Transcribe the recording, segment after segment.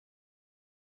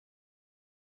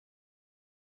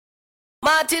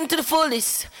Martin to the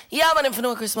fullest. Yeah, man, if you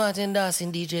know Chris Martin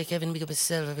dancing, DJ Kevin, big up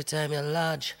yourself every time you're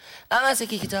large. I'm going to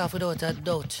kick it off without a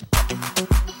doubt.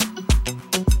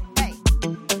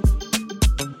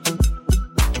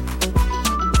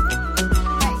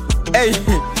 Hey,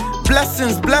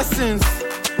 blessings, blessings.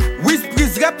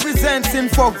 Whispers representing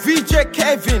for VJ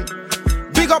Kevin.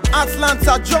 Big up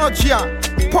Atlanta, Georgia.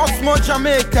 Portsmouth,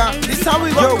 Jamaica. This how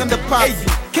we rock in the past.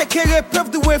 Kekere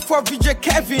paved the way for VJ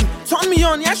Kevin. Turn me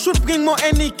on, yeah, should bring more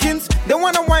Anakin's. They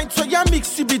wanna wine, so yeah,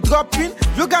 mix you be dropping.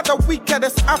 You got the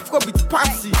wickedest Afro beat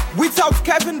party. Without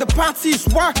Kevin, the party is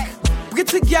whack.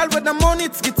 Pretty girl with the money,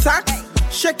 it's get taxed.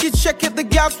 Shake it, the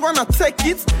girls wanna take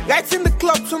it. Right in the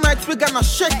club tonight, we gonna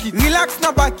shake it. Relax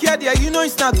na backyard, yeah, you know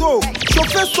it's not dough.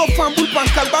 Chauffeur so fan pan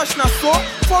kalbash na so.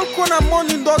 Folk on a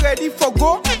morning door ready for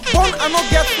go. Born and no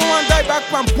get no one die back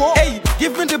pan po. Hey,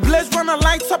 give me the blaze, wanna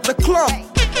light up the club.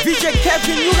 VJ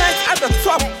Kevin, you right at the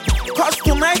top. Cause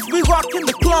tonight we rock in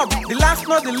the club. The last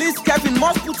not the least, Kevin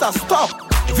must put a stop.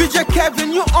 VJ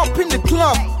Kevin, you up in the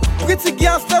club. Pretty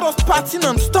girls, let us party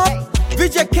non-stop.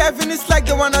 VJ Kevin, it's like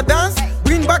they wanna dance.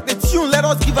 Bring back the tune, let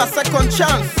us give a second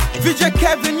chance. VJ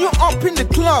Kevin, you up in the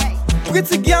club.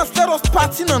 Pretty girls, let us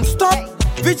party non-stop.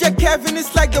 VJ Kevin,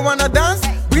 it's like they wanna dance.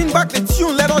 Bring back the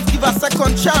tune, let us give a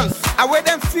second chance. I wear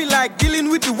them feel like dealing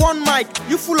with the one mic.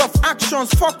 You full of actions,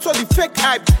 fuck to the fake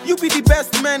hype. You be the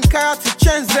best man, karate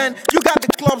chains then. You got the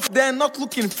clubs there, not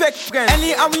looking fake friends.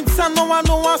 Any I win son, no one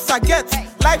I get.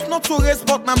 Life not to race,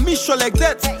 but my mission like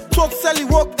that. Talk selling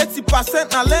work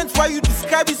 80% na length. Why you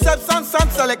describe yourself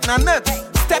sound select na net.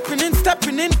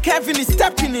 Stepping in, Kevin is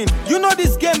stepping in. You know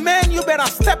this game, man, you better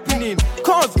stepping in.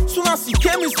 Cause soon as he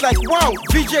came, it's like, wow,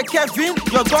 VJ Kevin,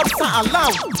 your dogs are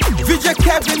allowed. VJ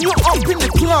Kevin, you up in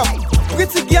the club.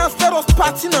 Pretty girls, let us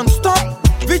party non-stop.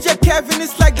 VJ Kevin,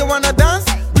 it's like they wanna dance.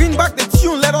 Bring back the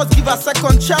tune, let us give a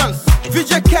second chance.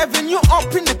 VJ Kevin, you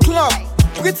up in the club.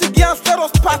 Pretty girls, let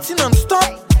us party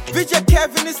non-stop. VJ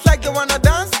Kevin, it's like they wanna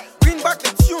dance. Bring back the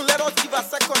tune, let us give a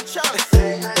second chance.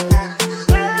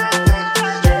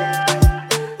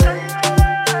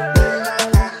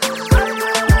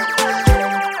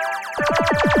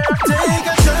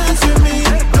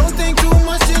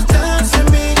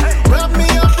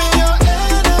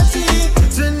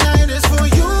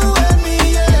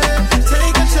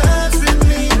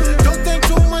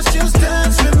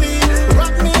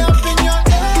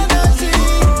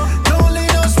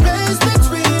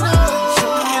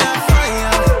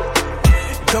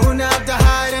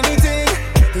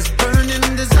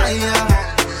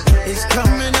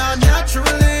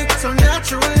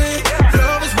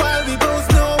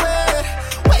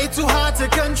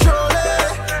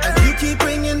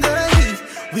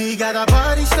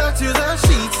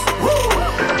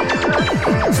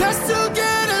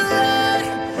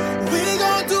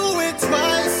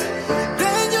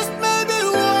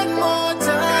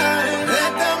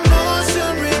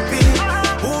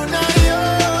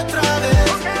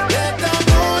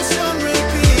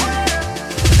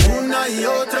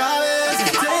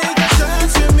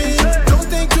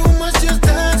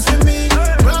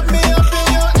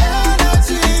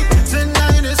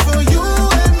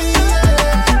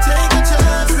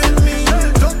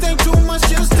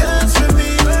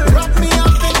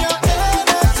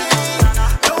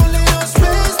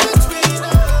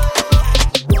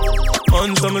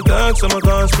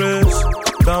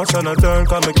 And I turn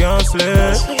cause me can't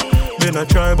sleep. Been a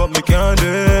try but me can't do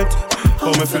it.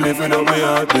 How me feel live without me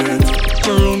heartbeat.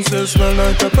 My room still smell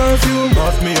like a perfume.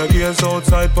 Off me a gaze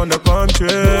outside on the palm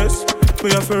trees.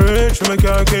 We have to reach me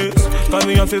car keys. Cause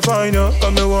me have to find you,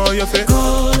 cause me want you to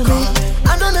call me.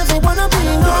 I don't ever wanna be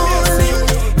lonely.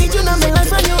 Need you in my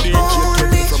life and you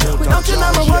only. Without you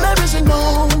now my world there isn't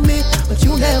lonely. But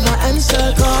you never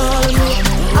answer call me.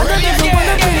 I don't ever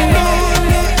wanna be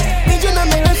lonely. Need you in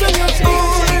my life and you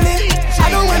only.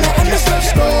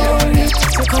 Story,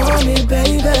 so call me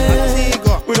baby.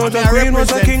 Without a queen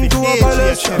was a king to a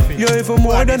palace. You're even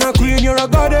more than a queen, you're a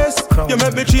goddess. You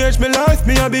make me change my life,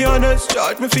 me I'll be honest.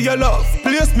 Charge me for your love,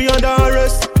 place me under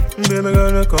arrest. Baby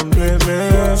gonna complete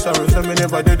me. Sorry for me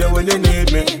never did it when you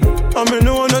need me. I mean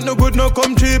no one not no good, no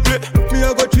come cheaply. Me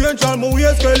I go change all my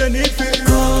ways, girl you need me.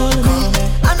 Call me,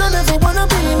 I don't ever wanna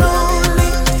be lonely.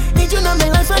 Need you in my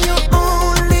life and you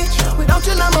only. Without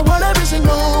you now my world there isn't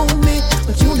lonely.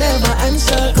 But you never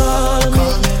answer, call me.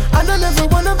 I don't ever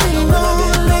wanna be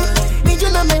lonely. Need you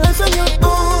in my life and you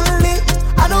only.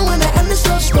 I don't wanna end this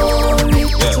love story.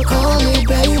 So call me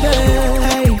baby.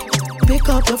 Hey, pick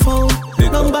up the phone.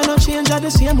 Number no change, I the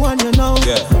same one you know.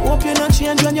 Hope you not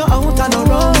change when you're out on the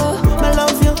road. I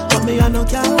love you, but me I no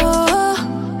care.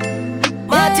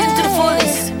 Martin to the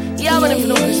fullest. Yeah, man, if you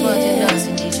know Chris Martin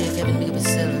dancing, DJ Kevin, big up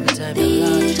time,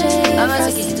 DJ. I'm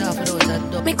gonna kick it off without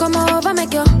that dub. Me come over,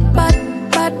 make you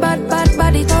bad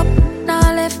body top.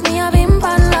 Now left me a bimp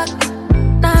and lock.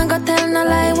 Now I go tell no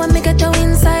lie when me get you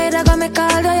inside. I go make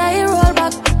all the yeah, roll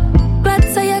back. Glad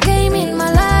say you came in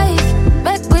my life.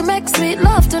 Bet we make sweet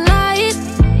love tonight.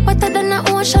 Wetter than the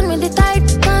ocean with the tide.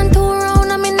 Can't turn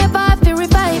round and me never have to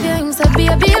revive you. Him say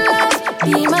baby love,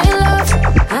 be my love.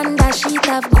 And that sheet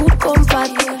have good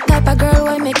comfort. Type of girl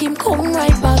why make him come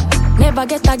right back. Never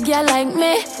get a girl like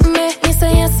me. Me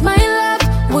say yes my love.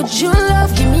 Would you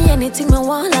love? Give me anything I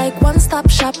want, like one-stop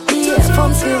shop. Yeah,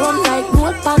 phones we run like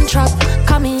road pan trap.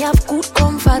 Come me have good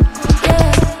comfort.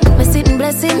 Yeah, me sitting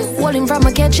blessing, hold him from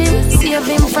a kitchen. Save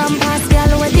him from past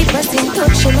girl where depressing.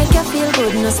 Touch you make you feel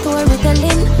good, no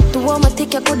storytelling. The warm I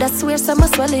think you coulda swear some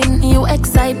swelling. You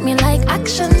excite me like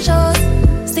action shows.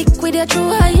 Stick with your true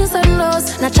highs and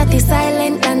lows. Not chatty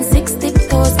silent and 6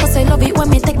 tiptoes. Cause I love it when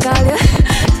me take all you.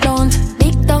 Don't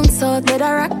big down so that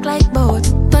I rock like boat.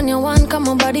 Turn your one, come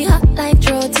on body hot like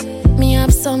throat. Me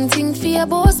have something for your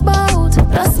boss bout.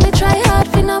 Plus me try hard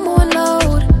for no more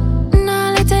load.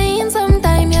 Now let you in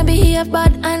sometime you behave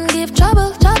bad and give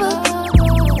trouble.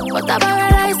 But a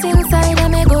paradise inside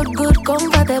and me good,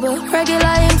 comfortable.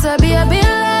 Regular him to be a bit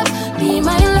love, be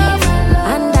my love.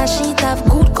 And that sheet have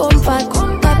good comfort.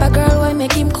 Type of girl why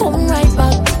make him come right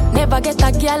back. Never get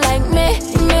a girl like me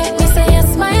say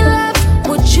yes my love.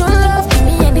 Would you love? Give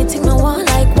me anything I want,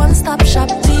 like one-stop shop.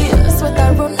 Tears with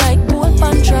a run like boat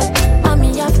pan track. And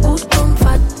me have good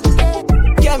comfort.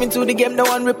 Came into the game, no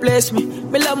one replace me.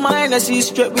 Me love my Hennessy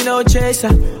straight, we no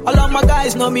chaser. All of my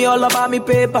guys know me all about me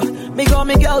paper. Me got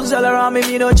me girls all around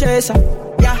me no chaser.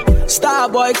 Yeah, star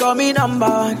boy call me number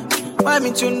one. When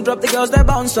me tune drop, the girls they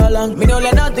bounce along. Me don't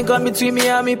let nothing come between me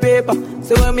and me paper.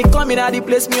 So when me come in at the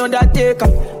place, me on that take up.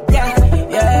 Yeah.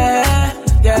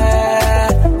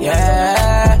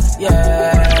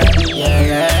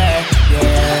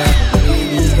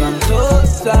 Baby, come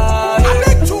closer.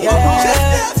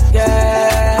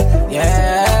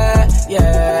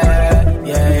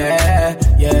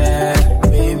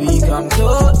 Baby, come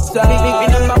closer. Me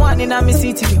number one in my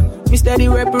city, yo. Me steady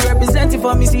representing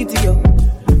for me city, yo.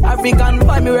 African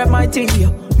boy, me rep my thing, yo.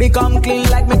 Me come clean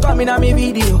like me coming on me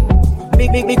video.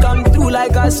 Me come through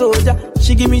like a soldier.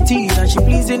 She give me tea and she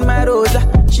pleasing my rosa.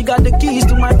 She got the keys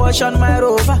to my Porsche, my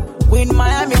Rover. We in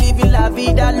Miami, living la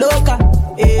vida loca.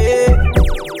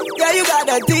 Yeah, you got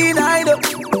the teen, I know.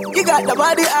 You got the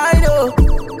body, I know.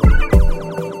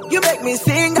 You make me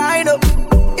sing, I know.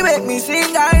 You make me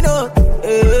sing, I know.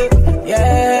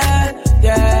 Yeah.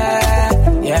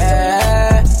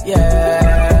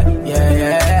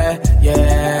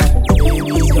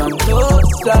 Baby, come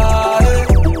closer.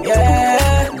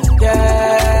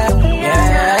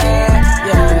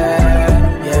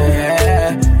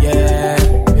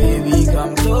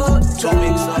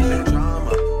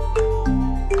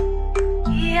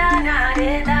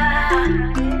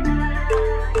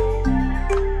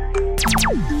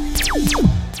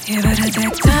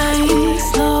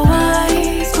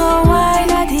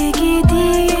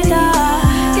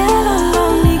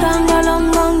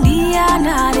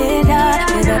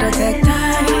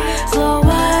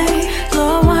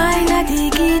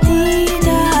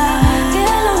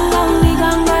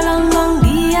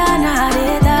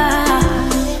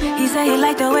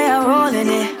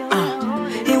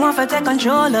 Take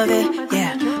control of it,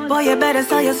 yeah. Boy, you better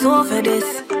sell your soul for this.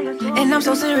 And I'm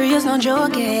so serious, no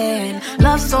joking.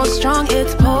 Love so strong,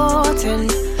 it's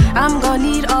potent. I'm gonna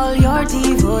need all your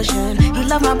devotion. You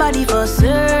love my body for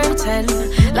certain.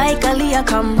 Like Aaliyah,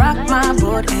 come rock my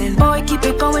boat. And boy, keep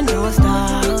it going, don't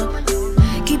stop.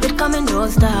 Keep it coming,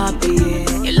 don't stop, yeah.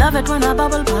 You love it when I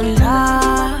bubble on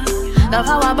top. Love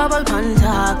how I bubble on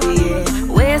top, yeah.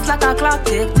 Waist like a clock,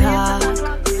 tick-tock.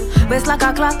 Waist like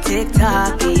a clock,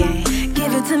 tick-tock, yeah.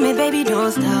 Give it to me, baby,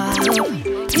 don't stop.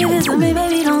 Give it to me,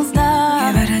 baby, don't stop.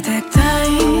 You better take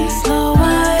time. Slow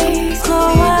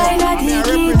wine, I dig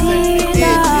it,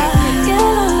 da. Get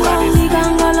along, we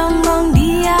gon' go long,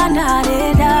 dia, na,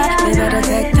 de, da. You better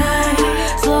take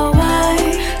time. Slow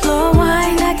wine,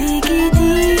 I dig it,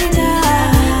 da.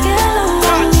 Get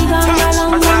along, we gon'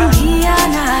 go long, dia,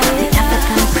 na, de, da.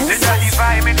 C'est ça, il va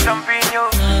aimer something, yo.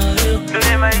 Le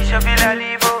name is Shavila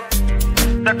Livo.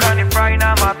 The candy fry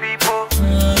now, my people.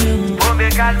 Bombe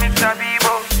gal mix a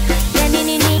bibo.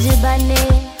 Nini nijibane,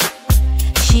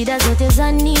 shida zote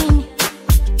za nini?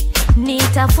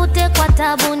 Nitafute kwa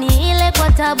tabu, ni ile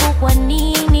kwa tabu kwa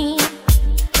nini?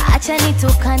 Acha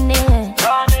nitukane,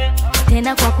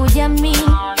 tena kwa kujamii.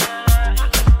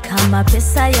 Kama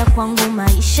pesa ya kwangu,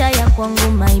 maisha ya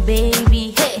kwangu, my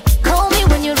baby. Hey, call me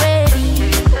when you're ready.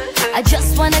 I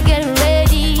just wanna get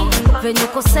ready. Venye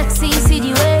uko So sexy, see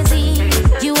the wazy.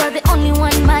 You are the only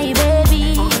one, my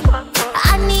baby.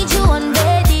 I need you on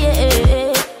bed,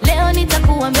 yeah. Leonita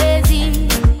kuambezi.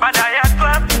 Badaya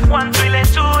club, 1 trillion,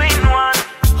 2 in 1.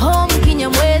 Home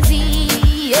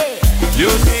Kinyamwezi, yeah. You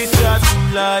see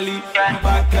Tulali,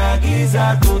 mpaka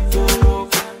giza totoro.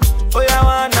 Oya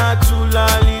wana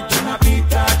Tulali,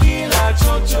 tunapita kila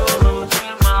chochoro.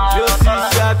 You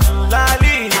see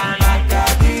Tulali,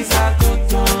 mpaka giza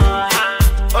totoro.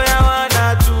 Oya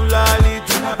wana Tulali,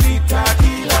 tunapita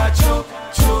kila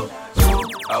chochoro.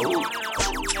 Au.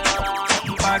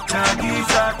 Mpaka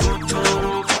giza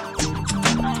totoro.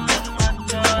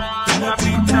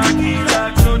 Tunapita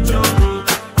kila chochoro.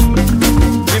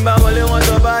 Simba wale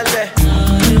wanto bale.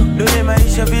 Done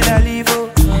maisha bila livo.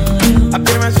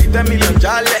 Apenas 20 million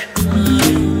jale.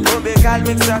 Bobe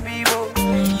calme sabivo.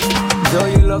 Though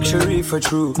you luxury for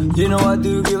true, you know I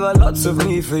do give a lots of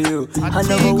me for you. I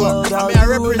never world out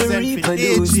you to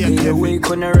reproduce. Stay awake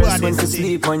when I rest, when to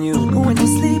sleep on you. When to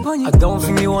sleep on you. I don't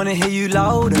think you wanna hear you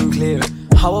loud and clear.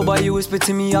 How about you whisper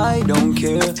to me, I don't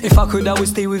care. If I could, I would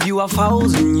stay with you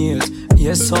 1,000 years.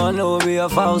 Yes, so I know it'll be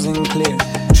 1,000 clear.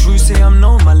 True say I'm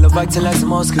known, my love acting like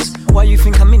Damascus. Why you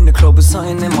think I'm in the club with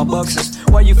something in my boxes?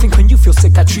 Why you think when you feel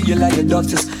sick I treat you like the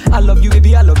doctors? I love you,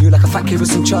 baby, I love you like a fat kid with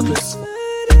some chocolates.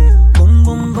 Boom,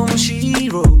 boom, boom, she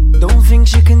wrote. Don't think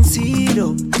she can see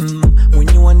though. When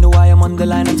you wonder why I'm on the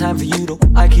line in time for you though,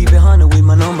 I keep it 100 with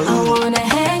my number. I wanna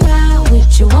hang out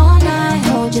with you all night,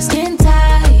 hold your skin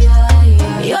tight.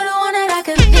 You're the one that I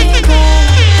can think of,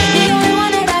 the only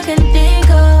one that I can think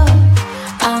of.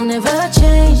 I'll never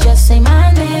change, just say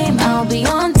my name, I'll be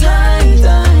on time.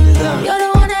 You're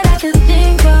the one that I can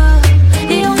think of,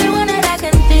 the only one that I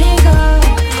can think of.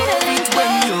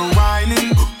 When you're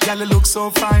whining, girl, you look so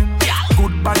fine.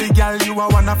 Good body, girl, you are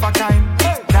one of a kind.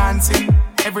 Dancing,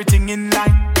 everything in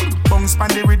line. Bounce pan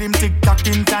the rhythm, tick-tock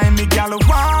in time. Me girl,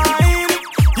 wine.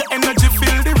 Your energy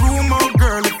fill the room, oh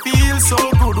girl, it feels so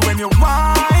good when you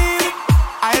whine.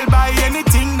 I'll buy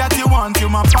anything that you want, you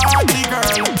my party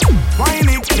girl. Wine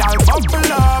it, girl,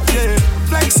 bubble up, yeah.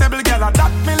 Flexible, girl,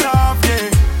 that me love,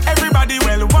 yeah. Everybody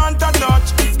well want a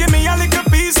touch. Give me a little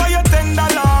piece of your tender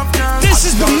love, girl. This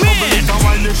is the man.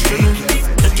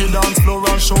 Take your dance floor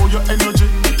and show your energy.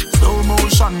 Slow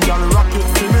motion, girl, rock it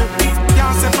for me.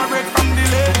 Can't separate from the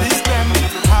ladies, them.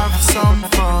 Have some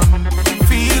fun,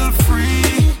 feel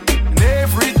free. And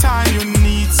every time you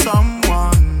need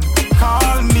someone,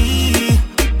 call me.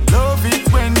 Love it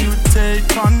when you take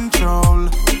control.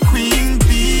 Queen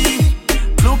bee,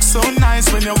 look so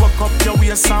nice when you walk up your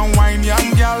waist and wine,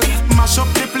 young girl. Mash up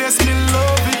the place, me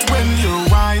love it when you're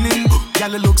whining.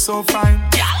 Girl, you look so fine.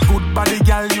 Good body,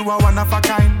 girl, you are one of a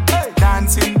kind.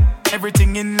 Dancing,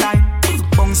 everything in line.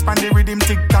 Bounce pan the rhythm,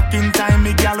 tick-tock in time.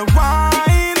 Me girl,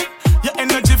 wine. Your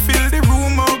energy fill the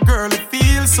room, oh girl, it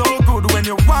feels so good when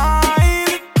you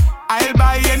whine. I'll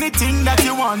buy anything that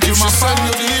you want. If you my she send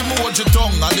you the emoji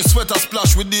tongue and the sweater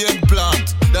splash with the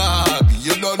eggplant, dog,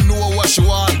 you don't know what she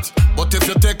want. But if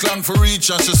you take long for reach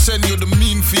and she send you the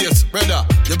mean face, brother,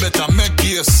 you better make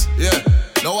case, yeah.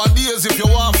 Nowadays if you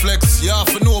want flex, you have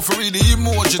to know for read the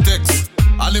emoji text.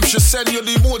 And if she send you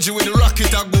the emoji with the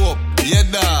rocket, I go up, yeah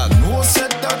dog. No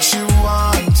said that she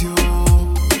want you.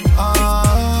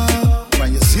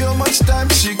 When you see how much time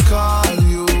she call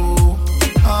you.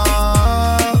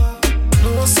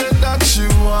 No said that she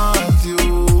want you.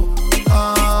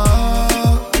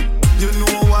 You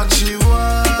know what she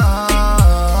want.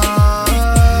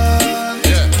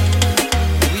 Yeah.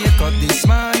 Wake up this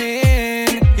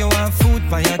morning, you want food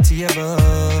by your table.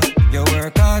 You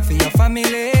work hard for your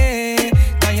family,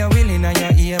 and you're willing and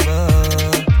you're able.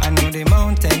 I know the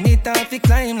mountain it have to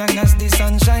climb, long as the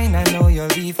sunshine, I know you'll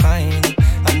be fine.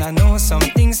 And I know some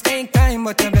things take time,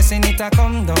 but your blessing it a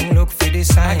come down, look for the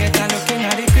sign. I get a looking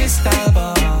at the crystal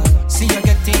ball, see you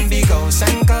getting big house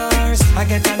and cars. I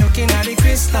get a looking at the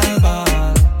crystal ball,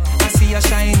 I see you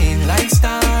shining like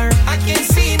star. I can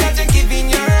see that you're giving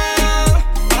your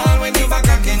all when you back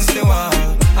against the wall.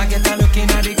 I get a looking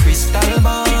at the crystal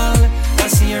ball, I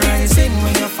see you rising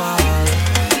when you fall.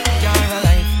 You're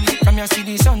alive, from your see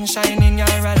the sunshine, you're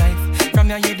alive. From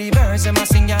your hear the birds, them a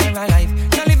sing, you're alive.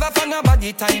 You live up on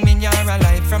nobody time in your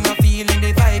alive. From your feeling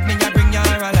the vibe, me you bring your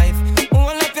alive.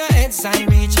 Hold up your heads and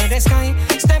reach to the sky.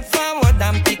 Step forward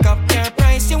and pick up your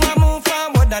price. You want move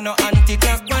forward and no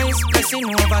anti-clockwise. Pressing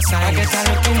overside. I get a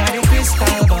looking at the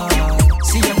crystal ball,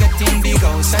 see you getting big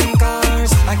house and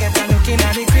cars. I get a looking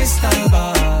at the crystal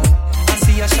ball, I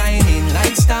see you shining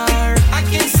like star. I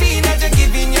can see that you're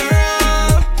giving your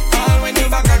all when you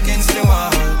back against the wall.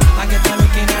 I get a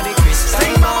looking at the crystal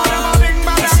ball,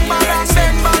 I see you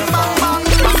rising when you fall.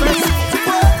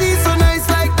 Body so nice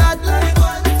like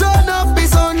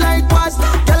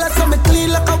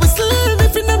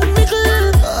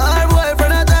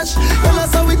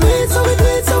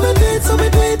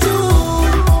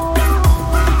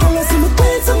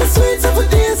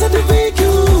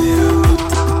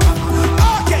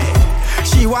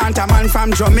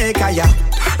from Jamaica, yeah.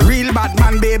 Real bad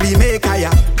man, baby, maker,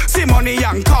 yeah. See money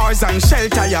and cars and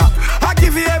shelter, yeah. I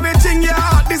give you everything your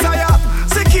heart desire.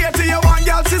 Security you want,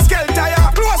 girl, see skelter,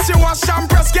 yeah. Close you wash and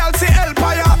press, girl, see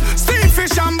helper, yeah. Steam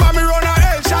fish and bomb run a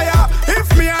Hellshire.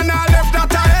 If me and I left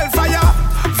that a hellfire.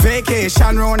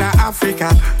 Vacation round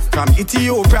Africa. From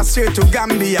Ethiopia straight to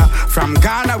Gambia. From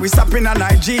Ghana we stop in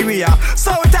Nigeria.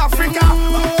 South Africa.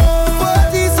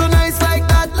 Body so nice like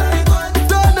that.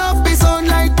 Turn off the sound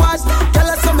like what? Tell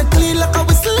us how me clean like a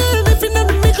whistle. If in the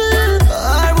middle,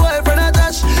 our boyfriend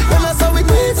attached. Tell us how we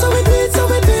do it, so we do it, so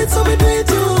we do it, so we do it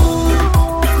too.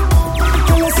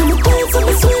 Tell us how we do it, so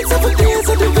we sweet, so we do it,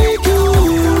 so we do it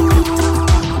cute.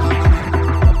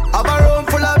 Have a room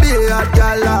full of beer,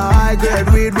 girl. I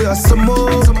get weed with some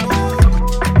more.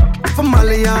 For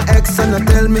Mali and X and I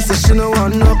tell me say she no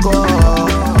want no go.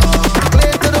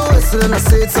 Play to the whistle and I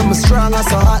say it's something strong and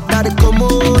so hot that it come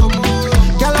out.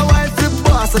 Girl a wife flip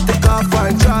boss, I take off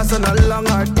her dress and a long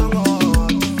her tongue out.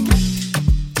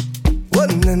 Oh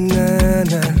na na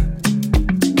na,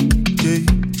 yeah.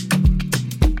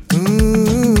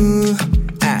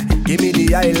 Give me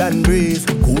the island breeze,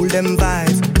 cool them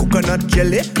vibes. Coconut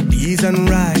jelly, peas and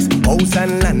rice, house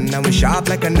and land, and we sharp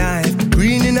like a knife.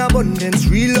 Green in abundance,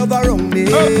 real love around me.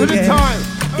 To the time.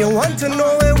 You want to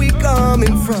know where we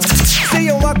coming from? Say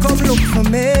you want come look for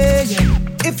me. Yeah.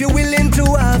 If you're willing to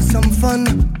have some fun,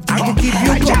 I can keep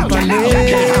you company.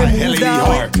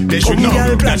 They should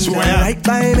know that's who I am. Right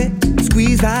by me,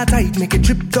 squeeze her tight, make it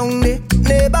trip down there.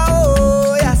 Neighbor,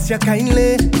 oh, yes, you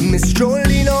kindly. Miss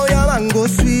Jolie, know your mango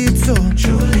sweet, so.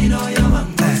 Jolie, know your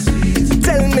mango sweet.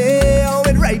 Tell me how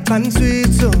it ripe and sweet,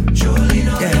 so. Jolie,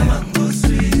 know your mango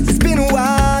sweet. It's been a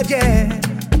while, yeah.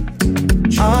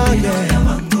 Oh,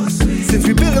 yeah. Since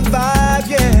we built a vibe,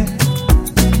 yeah.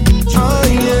 Oh,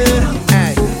 yeah.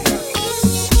 Hey.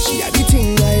 She had the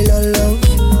thing I love.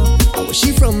 How was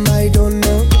she from, I don't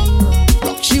know.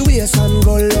 Rock she waist and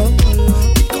go low.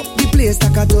 Pick up the place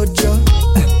like a dojo.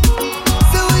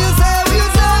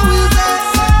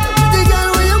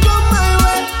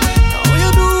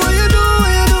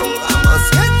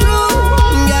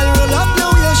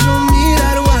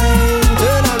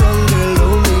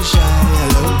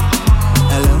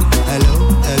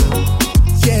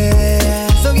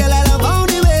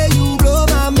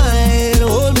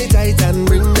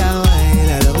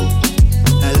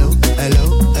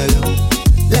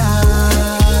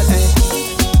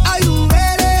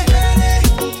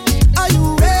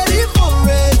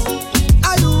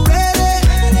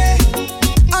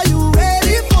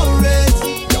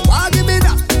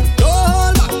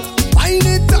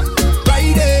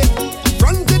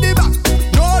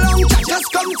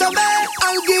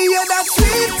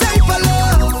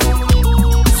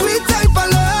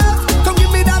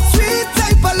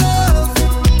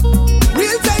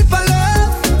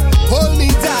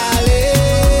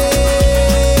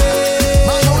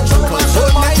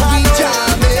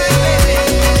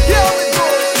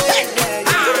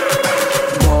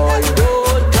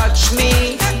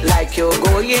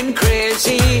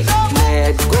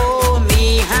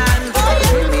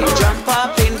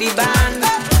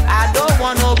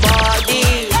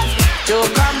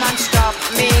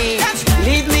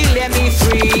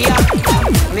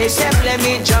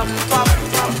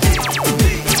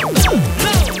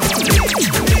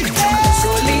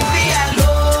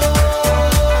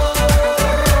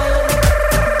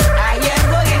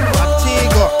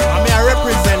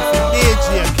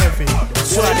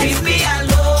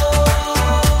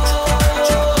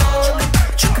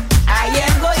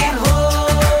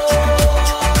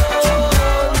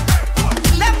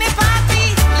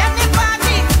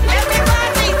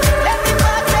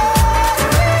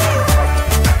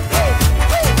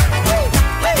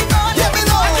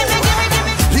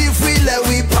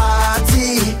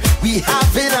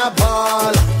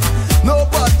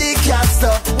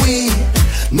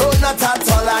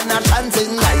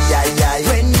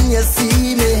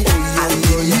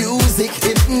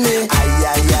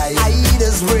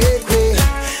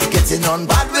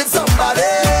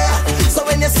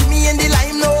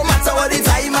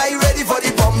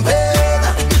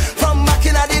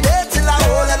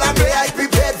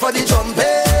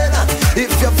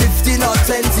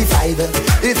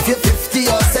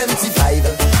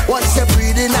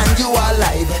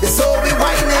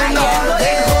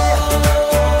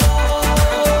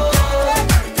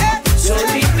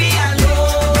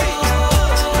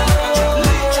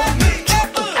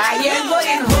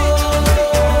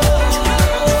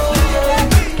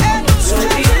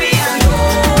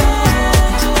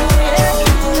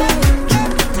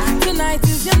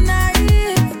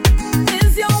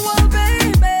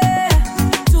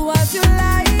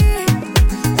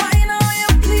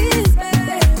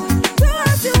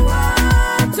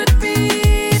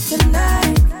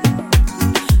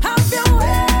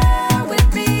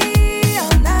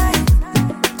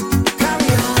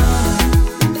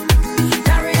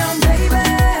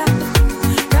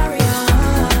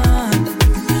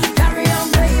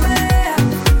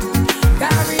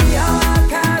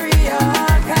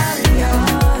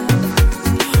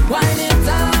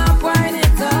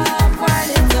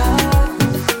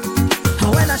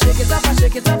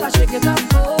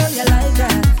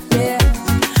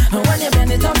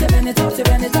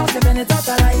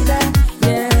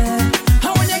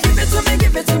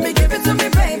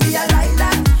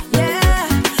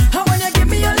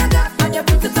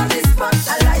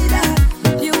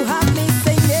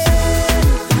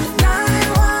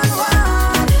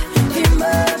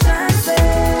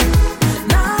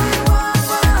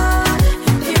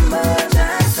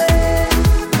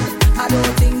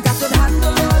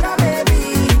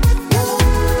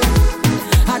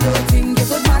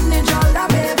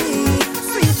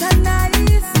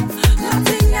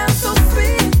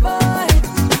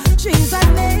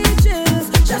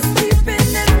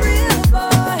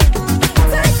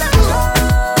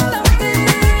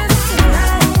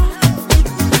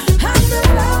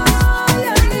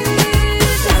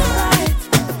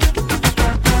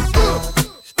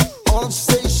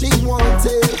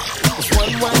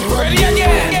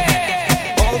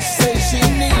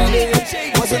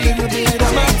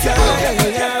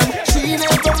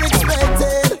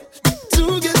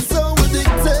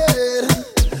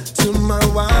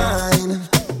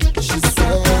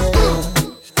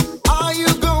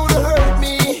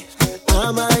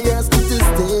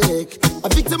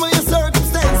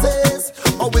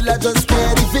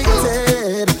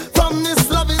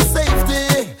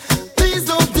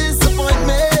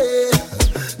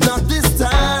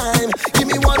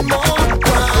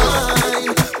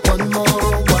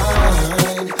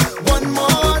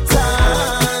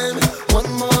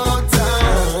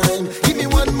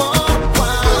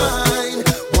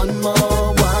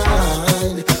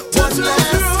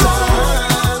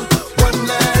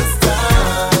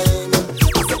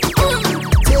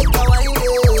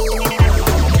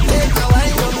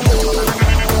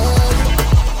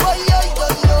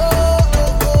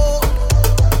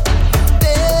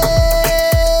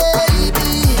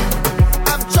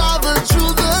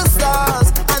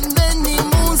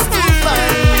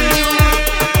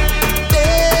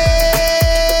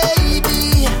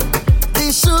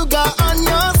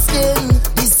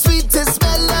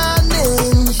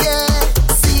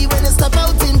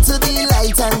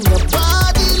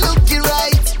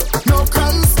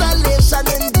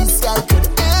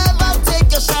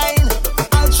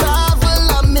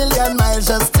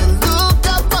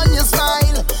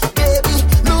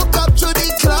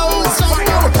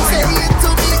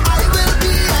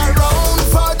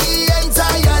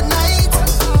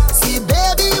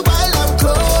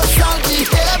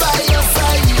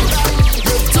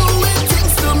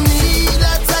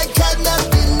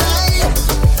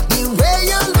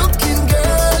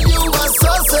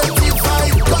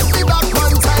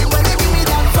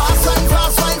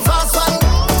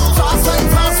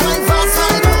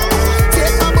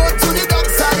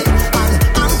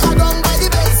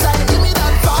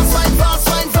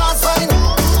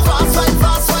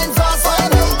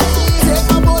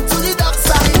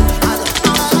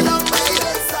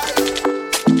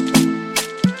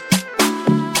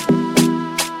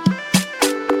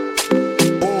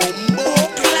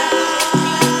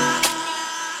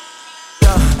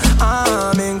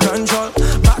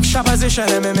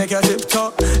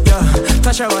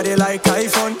 Smash your body like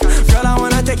iPhone. Girl, I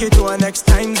wanna take you to a next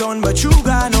time zone, but you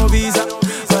got no visa.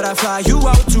 But I fly you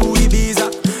out to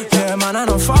Ibiza. Yeah, man, I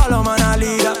don't follow, man, I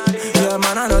lead up. Yeah,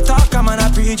 man, I don't talk, man, I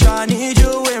preach. I need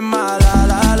you in my la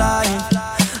la life.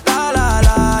 La la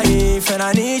life. And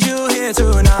I need you here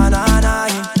too, na na na.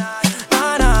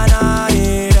 Na na na.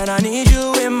 And I need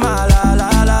you in my la la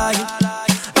life.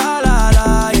 La la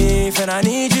life. And I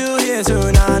need you here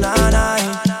too, na na na.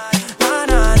 Na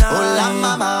na na. Oh la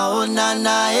mama, oh na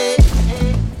na, eh.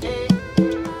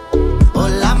 Oh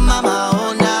la mama,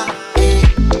 oh na, eh.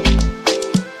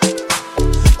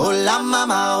 Oh la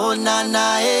mama, oh na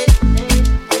na, eh.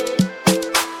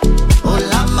 Oh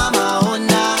la mama, oh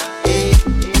na, eh.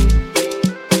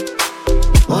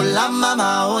 Oh la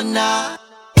mama, oh na.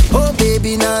 Oh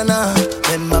baby nana,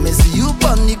 remember me see you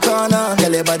on the corner.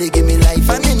 Tell your body give me life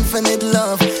and infinite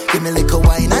love. Give me little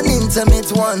wine and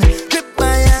intimate one. Grip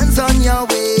my hands on your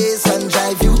waist and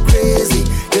drive you crazy.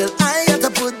 Girl, I got to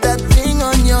put that ring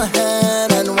on your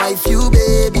hand and wife you,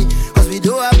 baby. Cause we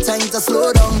don't have time to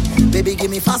slow down. Baby, give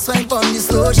me fast wine from the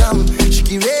slow jam.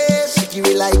 Shake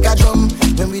it like a drum.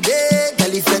 When we there,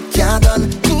 girl, if it can't done.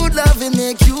 Good love, it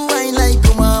make you wine like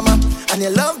a mama. And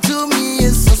your love to me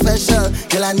is so special.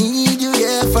 Girl, I need you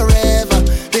here forever.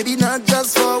 Baby, not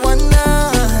just for one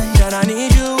night. And I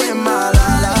need you in my la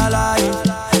la life.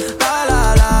 La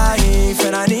la life.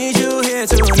 And I need you here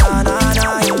too, na na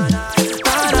na.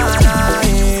 Na na na.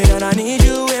 And I need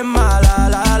you in my la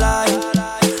la life.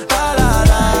 La la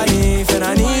life. And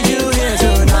I need you here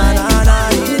too, na na na.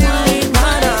 Na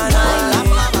na na.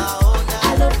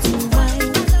 I love to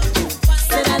wine.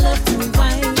 Said I love to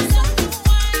wine.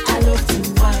 I love to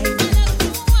wine.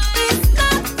 It's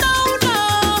not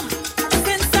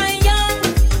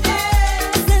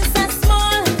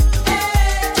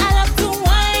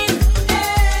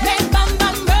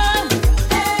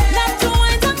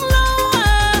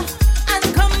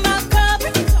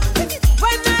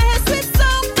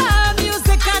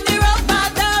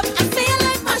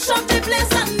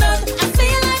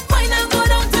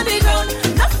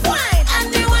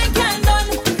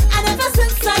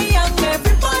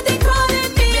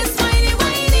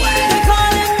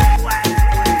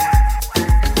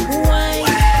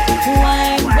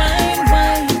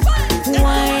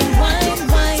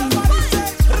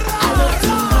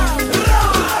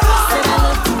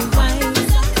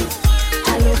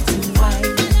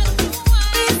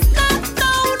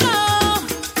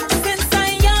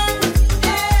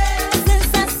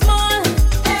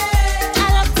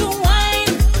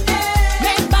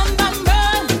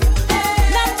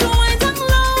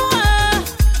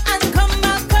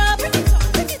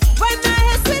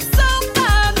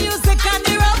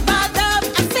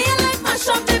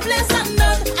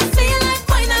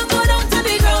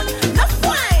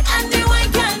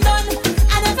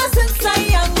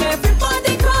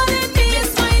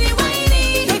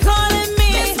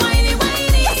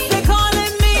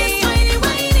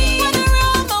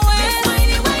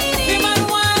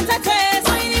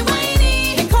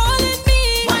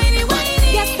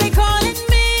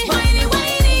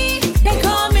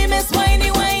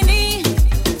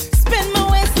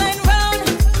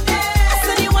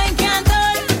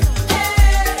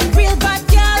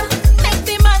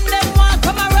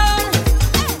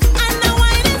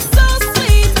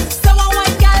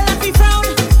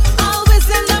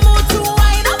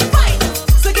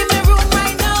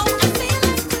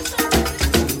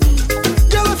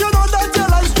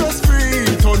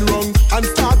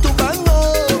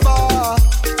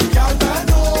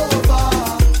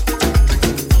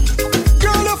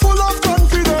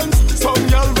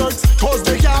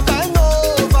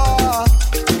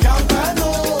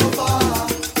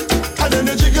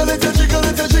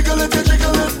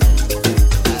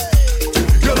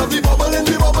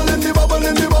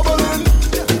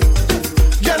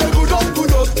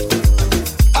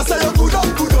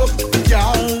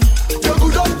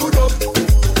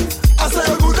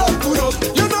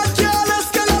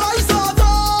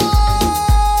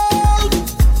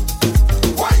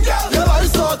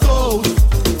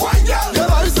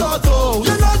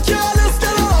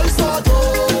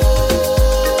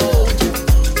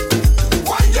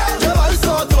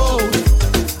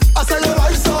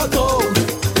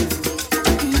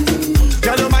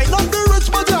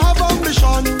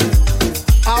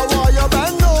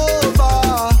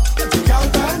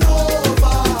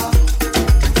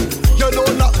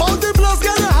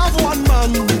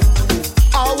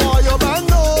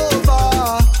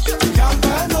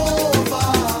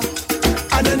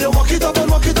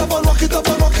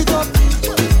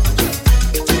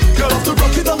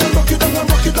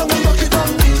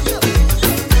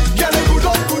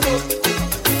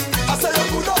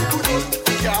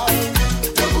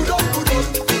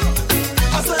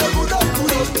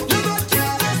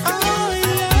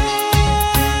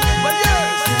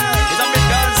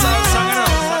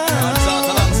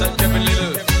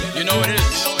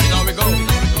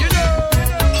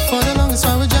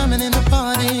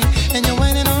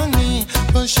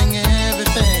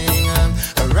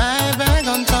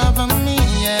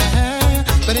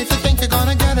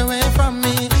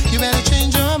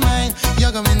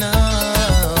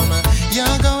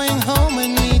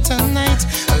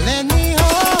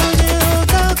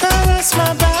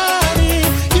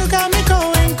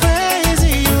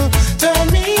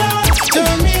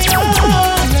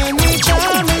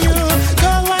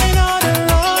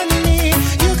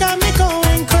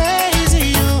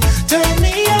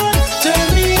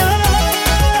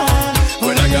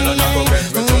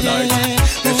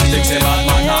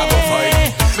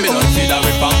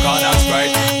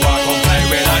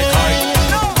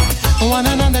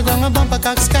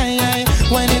peacock sky high,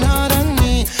 whining hard on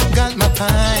me. Got my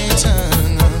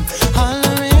python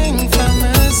hollering for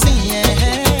mercy,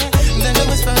 yeah. Then I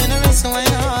whisper in her ear, so I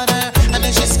harder. And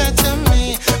then she said to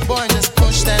me, boy, just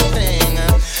push that thing,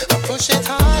 push it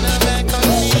harder back on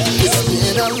me. It's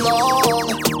been a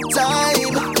long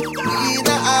time, we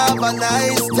don't have a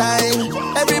nice time.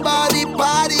 Everybody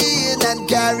partying and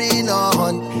carrying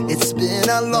on. It's been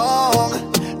a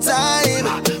long time,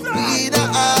 we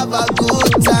don't have a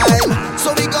good time.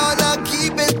 So we gonna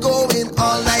keep it going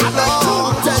all night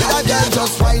long. Tell that girl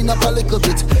just wind up a little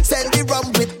bit. Send the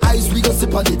rum with ice, we gon'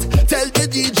 sip on it. Tell the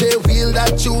DJ wheel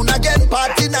that tune again.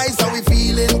 Party nice, how we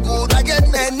feeling good again.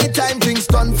 Anytime drinks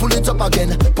done, full it up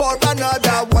again. Pour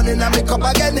another one in a make up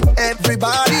again.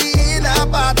 Everybody in a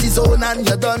party zone and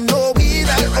you don't know we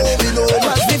not going home.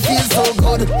 Cause we feel so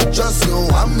good, just know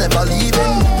I'm never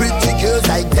leaving. Pretty girls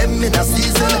like them in a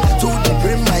season. To the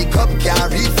brim my cup can't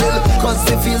refill. Cause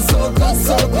we feel so good,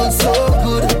 so good, so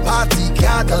good. Party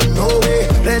can't done no way.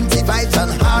 Plenty vibes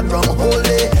and hard rum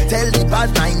holy. Tell the bad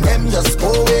mind them just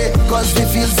go away. Cause we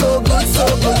feel so good, so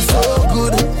good, so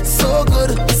good. So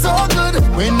good, so good.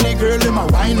 When the girl in my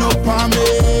wine up on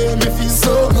me feel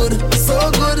so good,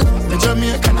 so good. The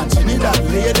Jamaican and Trinidad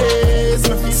ladies,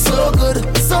 me feel so good,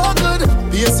 so good.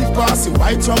 Basic passy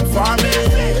white rum for me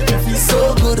feel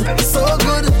so good, so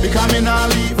good. Because me nah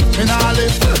leave, me nah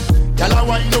live. Y'all a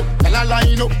wine up, y'all a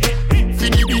line up.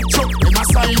 Feed the big truck, me nah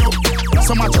sign up.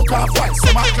 Some a chuck off white,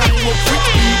 some a climb up. Quick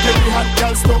beat, every hot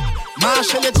girl stop.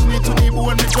 Marshall it me to the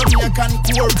bone, me Jamaican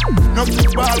core. No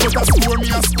kickball, but a score,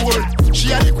 me a score. She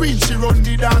a the queen, she run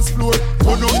the dance floor.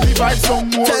 Turn on the vibe some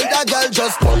more. Tell that girl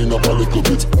just wind up a little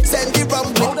bit. Send the rum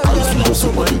with ice, we go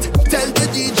so on it. Tell the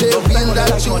DJ feel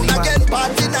that tune again.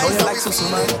 Party nice, how we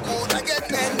feeling good again.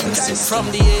 From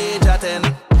the age of 10,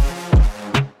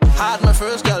 had my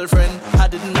first girlfriend. I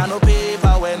didn't have no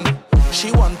paper when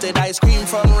she wanted ice cream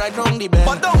from right round the bend.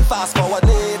 But don't fast forward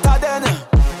later then.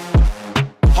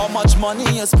 How much money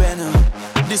you spend?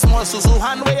 The small Suzu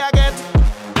hand where I get.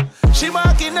 She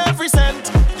marking every cent.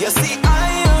 You see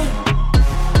I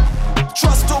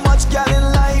trust too much girl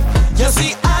in life. You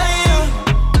see I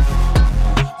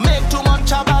make too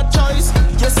much a bad choice.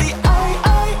 You see I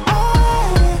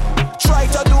try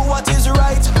to do what is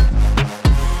right.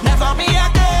 Never me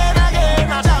again.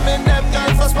 I'm jamming them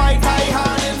girls for spite. I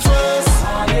hand in first.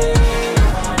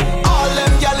 All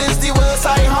them girl is the worst.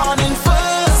 I hand in first.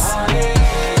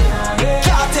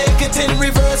 In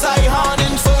reverse, I horn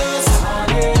in first.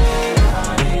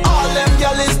 All them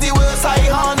girl is the worst, I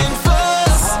horn in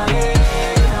first.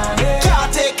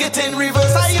 Can't take it in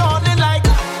reverse, I horn in like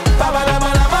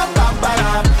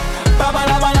ba-ba-da-ba-da-ba-ba-ba-da,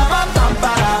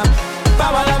 ba-ba-da-ba-da-ba-ba-da,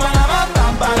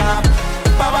 ba-ba-da-ba-da-ba-ba-da,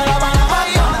 ba-ba-da-ba-da-ba-ba-da,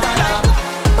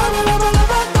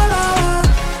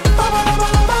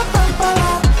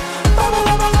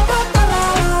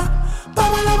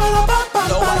 ba-ba-da-ba-da-ba-ba-da.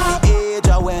 Now at the age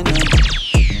I went,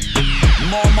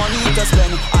 more money to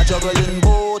spend, I juggling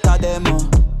both of them.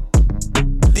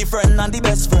 The friend and the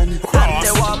best friend. And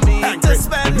they want me to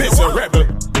spend. Miserable.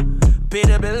 Pay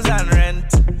the bills and rent.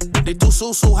 The two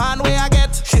Susu hand where I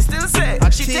get. She still say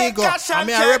she take cash and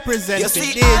check. I represent the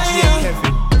DJ I Kevin.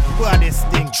 Who are this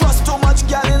thing? trust too much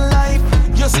girl in life.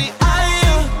 You see I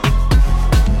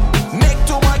make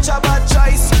too much a bad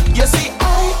choice. You see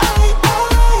I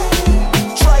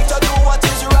try to do what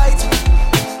is right.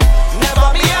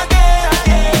 Never me again.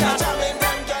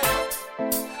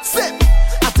 Sip.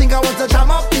 I think I want to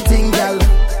jam up the thing, girl,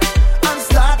 and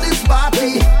start this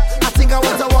party. I think I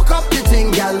want to walk up the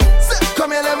thing, girl. Sip.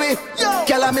 Come here, let me.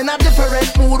 Girl, I'm in a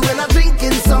different mood when I'm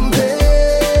drinking something.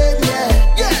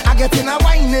 Yeah. I get in a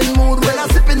whining mood when I'm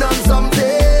sipping on something.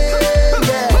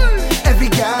 Yeah. Every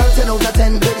girl, 10 out of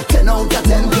 10, 10 out of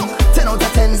 10, 10 out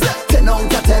of 10, 10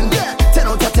 out of 10, 10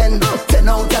 out of 10, 10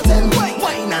 out of 10.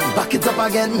 Wine and back it up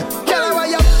again. Girl, I want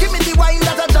you give me the wine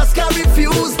that I just can't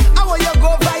refuse. I want you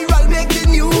go viral, make the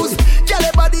news. Girl,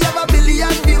 your body have a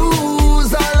billion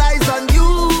views. All eyes on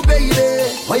you,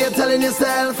 baby. What you telling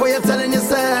yourself? What you telling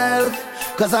yourself?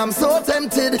 Cause I'm so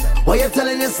tempted. What you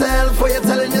telling yourself? What you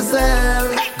telling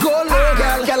yourself? Go low,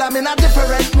 girl. Girl, I'm in a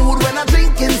different mood when I'm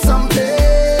drinking something.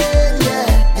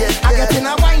 Yeah. I get in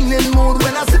a whining mood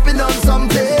when I'm sipping on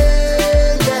something.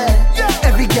 Yeah.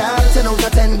 Every girl, 10 out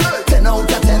of 10, 10 out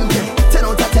of 10, 10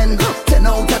 out of 10, 10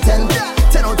 out of 10,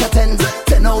 10 out of 10,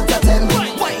 10 out of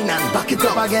 10. Wine and back it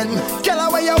up again. Girl, I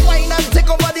want you wine and take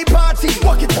over the party.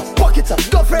 Walk it up, walk it up.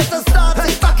 Go for it to start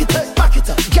it. Back it up, back it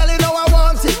up. Girl, you know I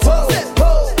want it.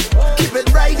 Keep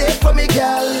it right there for me,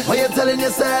 girl. What you telling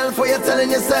yourself? What you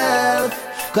telling yourself?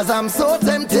 Cause I'm so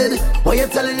tempted. What you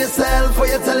telling yourself? What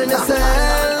you telling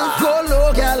yourself? Go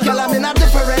low, girl. Girl, I'm in a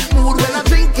different mood when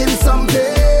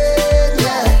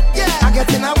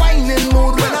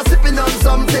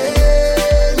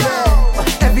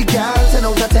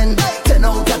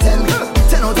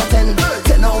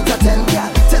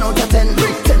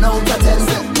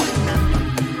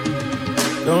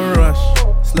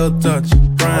slow touch,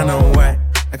 brown and white.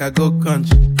 Like I go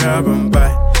country, grab and buy.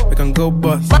 We can go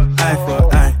bust, eye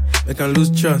for eye. We can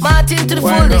lose trust. Martin to the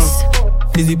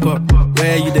fullest. Fizzy pop,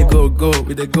 where you they go,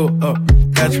 we they go up.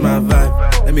 Catch my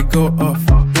vibe, let me go off.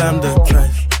 Blam the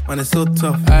trash, man it's so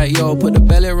tough. Alright yo, put the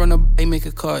belly on the bay, make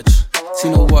a catch. See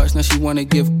no watch, now she wanna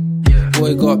give.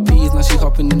 Boy got peas, now she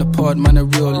hopping in the pod. Man a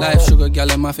real life sugar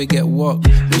gal, and I forget walk.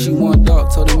 When she want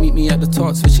dark, told her meet me at the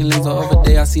top. Switching lanes the other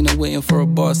day, I seen her waiting for a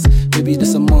bus. Maybe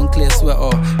this a Moncler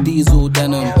sweater, diesel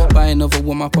denim. Buy another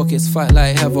one, my pockets fat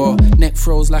like heather. Neck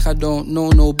froze like I don't know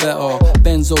no better.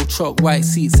 Benzo truck, white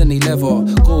seats and they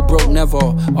leather. Go broke never,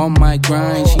 on my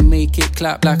grind. She make it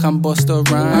clap like I'm Busta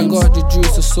Rhymes. I got the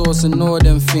juice, the sauce and all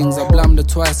them things. I blammed her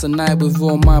twice a night with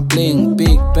all my bling.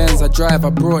 Big Benz I drive, I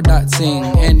brought that thing.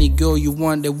 Any girl you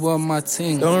want, they want my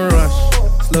ting. Don't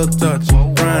rush, slow touch,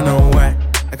 brown and white.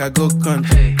 Like I go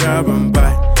country, grab and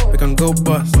buy. We can go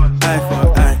bust, eye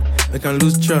for eye. We can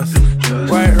lose trust.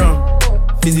 White rum,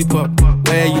 fizzy pop.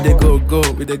 Where you they go,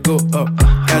 we they go up.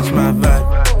 Catch my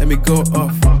vibe, let me go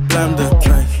off. Blam the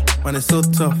trash, man it's so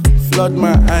tough. Flood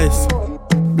my eyes,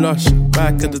 blush.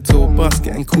 Back at the tour bus,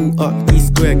 getting cool up.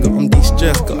 E-square, got on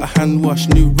de-stress. Got a hand wash,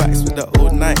 new racks with the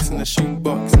old Nikes in the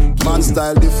shoebox. Man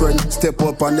style different, step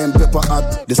up and then pepper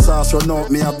hot. The sauce run out,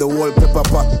 me have the whole pepper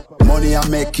pot. Money I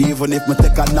make even if me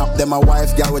take a nap. Then my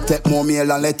wife girl will take more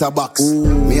meal and letterbox.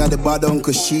 Me are the bad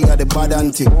uncle, she are the bad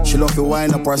auntie. She love to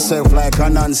wind up herself like a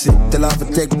Nancy. Tell her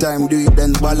to take time, do it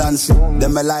then balance it.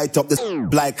 Then me light up the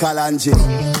like Kalanji.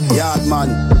 Yard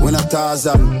man, when a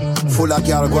Tarzan. Full of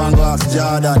girl, go and go ask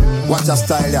Jordan. Watch a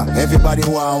style ya, everybody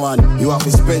want one. You have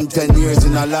to spend 10 years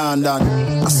in a London.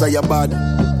 I say you bad,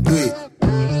 do it.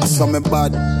 I saw me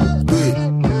bad, do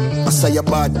it. I say you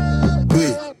bad, do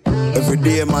it. Every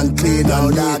day man clean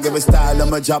and dog. Every style on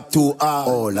my job too hard.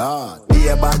 Oh Lord, be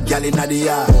a bad gal inna the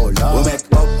yard. Oh Lord, we make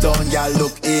uptown gal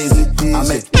look easy. I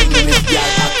make English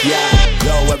gal act yard.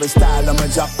 Yo, every style on my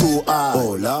job too hard.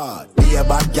 Oh Lord, be a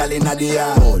bad gal inna the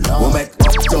yard. Oh Lord, we make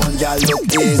uptown gal look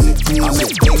easy. I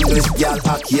make English gal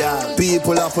act yard.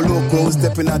 People have to look who's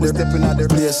stepping at the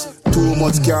place. Too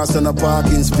much cars in a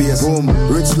parking space. Boom,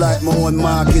 rich like my own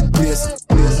marketplace.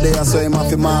 They are so him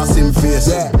off a mass in face.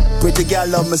 Yeah, pretty girl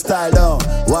love my style though.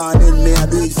 One in me I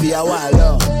do it for a while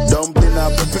though. Dumpling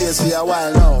up the place for a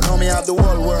while now. Now me have the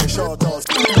whole world short out.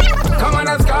 Come on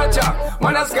a scotcha,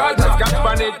 man a scotcha. Scotch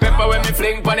pan it, pepper when me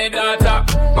fling pan it data.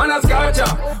 Man a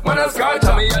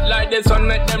scotcha, me hot like the sun,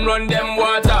 make them run them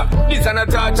water. This and a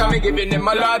torture, me giving them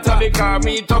a lotta. Because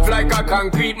me tough like a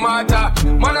concrete mortar.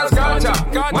 Man a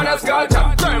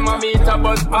scotcha, turn my meter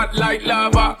bust hot like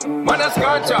lava. Man a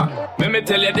scotcha, me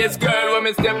tell you this girl, when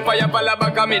me step for your pala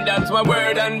back of me, that's my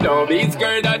word. And don't be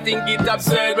scared, I think it's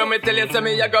absurd. When me tell you, say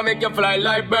me, I gonna make you fly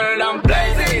like bird. I'm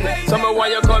blazing, so me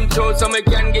want you come through, so me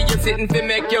can get you sitting to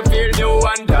make you feel new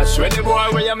and dash. When the boy,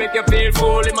 when you make you feel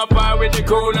full, in my power with the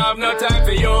cool, I have no time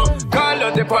for you. Call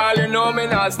out the pal, you know me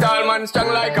not stall, man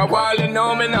strong like a wall, you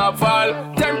know me not fall.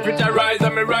 Temperature rise,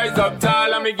 and me rise up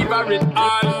tall, and me give her it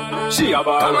all. She a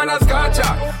ball. Come on a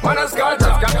scotcha,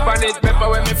 scotch pan it, pepper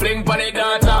when me fling pan it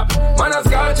data. Man a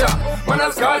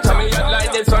scotcha, me hot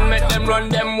like the sun, make them run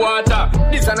them water.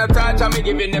 This and a torture, me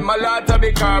giving them a lotta.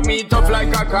 Because me tough like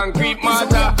a concrete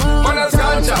mortar. Man a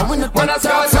scotcha,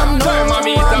 turn my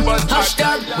meter bust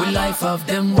hashtag, we life of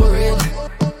them worried.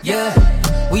 Yeah,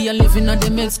 we are living on the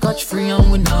milk scotch free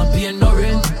and we not paying no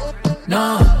rent.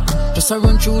 Nah, just I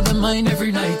run through the mind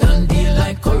every night and deal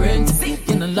like current.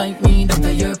 You know like me,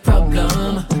 that's your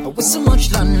problem. Where so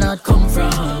much landlord come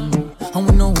from? And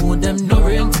we know who them no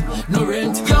rent.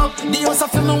 Yo, the house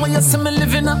of me when you see me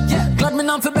living up. Yeah, glad me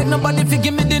not for beg nobody fi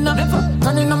give me dinner.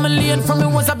 Turning on my lane from me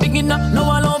was a beginner. Now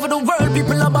all over the world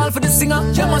people are ball for the singer.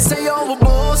 Yeah, must say yo we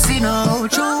bossy now.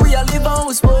 True, we are live how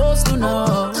we supposed to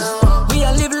know. We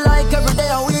are live like every day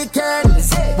a weekend.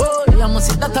 Boy, I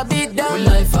must say that a beat down. We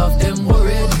life of them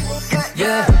worried.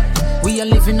 Yeah, we are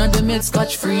living on the milk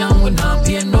scotch free and we not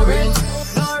paying no rent.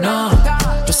 Nah,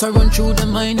 just I run through the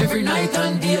mind every night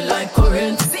and deal like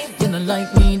current. You know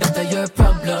like me, that's your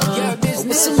problem.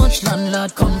 Where so much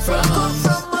landlord come from?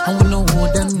 And we know who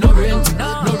them no rent.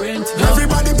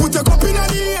 Everybody put your cup in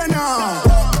the air now.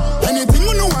 Anything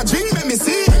we know a drink, let me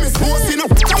see. Posting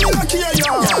up, coming up here,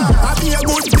 yo. I be a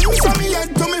good thing from me head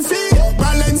to me feet.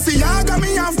 Balenciaga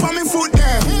me off from me foot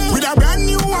there. With a brand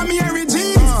new one me every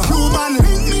jeans. Cuban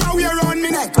link me how we around me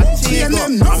neck. Chain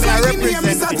them nothing like me name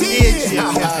is a T.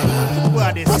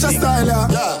 Watch a styler,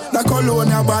 the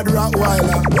cologne a bad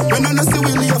Rottweiler. When I know see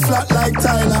we lay flat like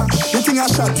Tyler. The thing I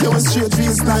shot you was straight for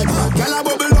sniper. Girl a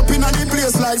bubble up in the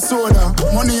place like soda.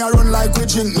 Money I run like we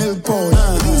drink milk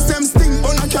powder. Things them stink,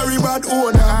 but I carry bad bad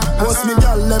owner. Most me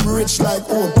girl them rich like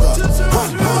Oprah.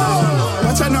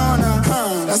 Watch a nona,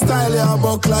 that style ya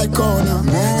buck like corner.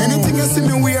 Anything you see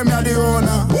me wear, me a the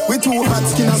owner. We too hot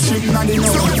skin a strip, not the no.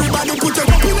 So everybody put your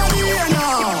cup in the air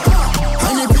now.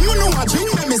 Anything you know, I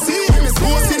drink, let me see.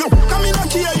 Posting up, come in and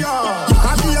care ya.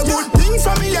 I be a good thing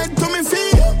from me head to me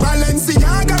feet.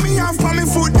 Balenciaga me have for me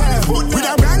foot there. With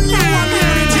a brand new one, me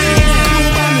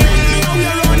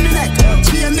around me neck.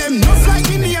 Chain them, just like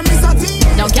the name is a team.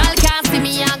 No girl can't see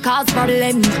me and cause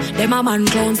problem. Them a man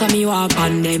clown so me walk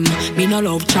on them. Me no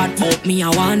love chat but me I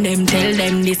want them. Tell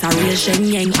them this a real Shen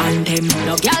Yang anthem.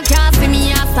 No girl can't see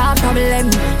me and start problem.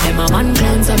 Them a man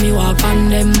clown so me walk on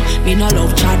them. Me no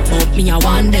love chat but me I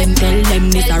want them. Tell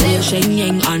them this a real Shen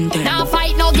Yang anthem. Now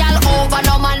fight no girl over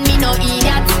no man, me no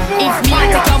idiot. If me a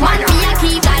take your man, me a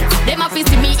keep that. Them a fi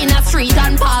see me in a street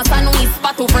and pass and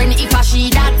whisper to friend if a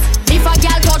she that. If a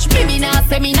girl touch me, me nah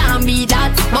say me nah be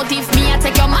that. But if me a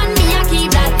take your man, me a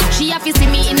keep that. She a fi see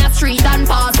me in a street and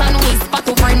pass and whisper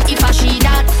to friend if a she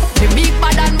that. Me big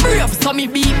bad and brave, so me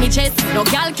beat me chest. No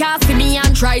girl can't see me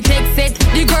and try take set.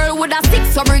 The girl with a stick,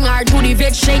 so bring her to the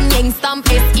vet. Shen Yang stamp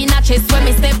S in a chest when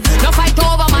me step. No fight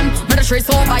over man, but the stress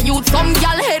over youth. Some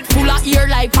girl head full of ear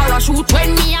like parachute.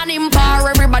 When me and him par,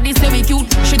 everybody say we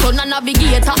cute. She turn a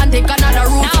navigator and take another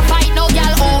route. Now fight no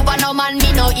girl over no man,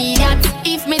 me no idiot.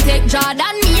 If me take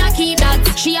Jordan, me a keep that.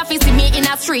 She a fi see me in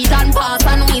a street and pass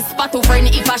and whisper to friend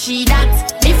if a she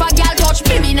that. If a girl touch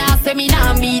me, me nah say me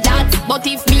nah be that. But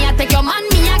if me a take your man,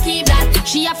 me a keep that.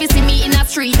 She a fi see me in a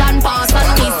street and pass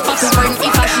and whisper to friend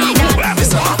if a she that.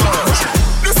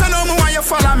 Listen how me why you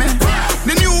follow me.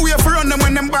 The new way for run them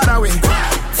when them bad away.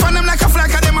 Fan them like a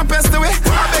flag and them a pest away.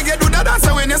 I beg you do that dance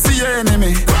when you see your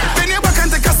enemy. Then you back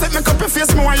and take a step, make up your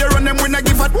face. Me while you run them when I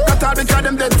give a cut all because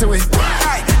them dead to it.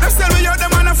 Aye, them sell me out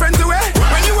them and a friend to it.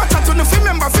 When you watch out to no film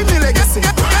member, feel me legacy.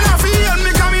 You know feel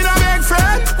me coming a big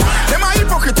friend. Them a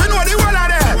hypocrite, you know the one of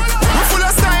them. We full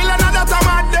of style and that I'm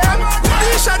at them.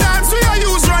 These a dance we a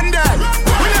use run them.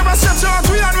 We never stretch out,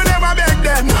 we never beg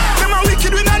them. Them a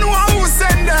wicked, we don't know who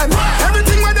send them.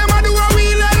 Everything where them a do,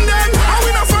 we lend them. And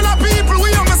we not follow people,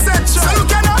 we on the section. So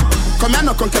look at that. Come here,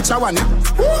 no come catch a one.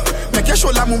 Make your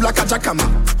shoulder move like a jackhammer.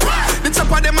 The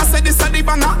chopper them a say this a the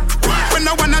banger. When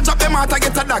no one a drop them out, I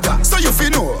get a dagger. So you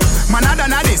feel know, man a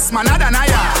than a this, man a than a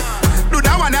ya. Do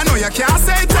that one, I know you can't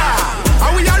say it.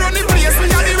 And we are running place,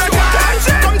 we are the record.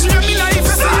 Come to me life,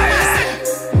 you see.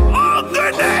 All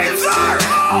the days are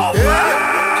over.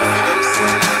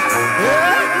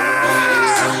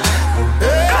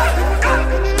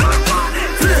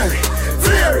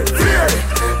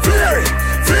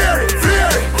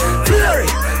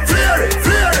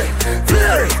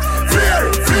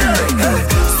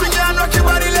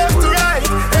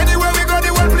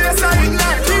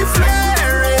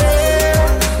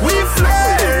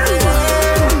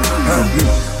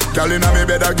 Girl inna me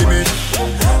bed a gimme.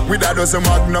 With a dozen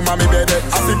magnum on me bed.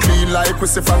 I feel clean like we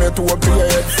see from your toe up to your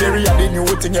head. Theory a the new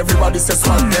thing everybody says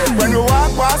smart neck. When we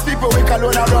walk past people we call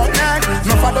on a rock neck.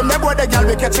 No for them they boy the girl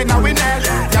we catching a we neck.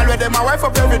 Girl with them a wife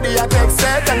up every day I take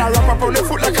set. And I wrap up on the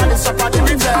foot like a this up at the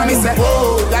DJ. And me say,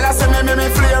 whoa, girl I say me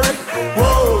flare it.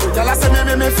 Whoa, girl I say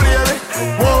me flare it.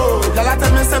 Whoa, girl I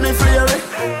tell me say me flare it.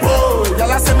 Whoa, girl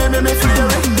I say me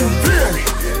flare it.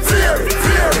 Flare it,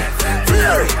 flare it,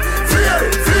 flare it, flare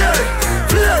it, flare it,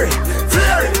 flare it, flare it,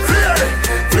 flare it, flare it,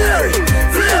 flare it,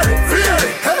 flare it, flare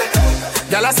it.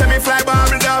 Girl I say me fly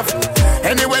bubble duff.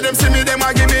 Anywhere them see me, them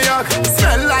a give me yuck.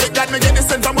 Smell like that, me get the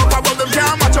scent from up above them.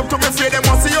 Can't match up to me flare, them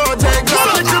want see you take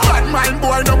love. Little bad mind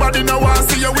boy, nobody no want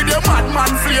see you. With your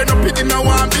madman flare, no pity no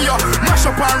want be you. Mash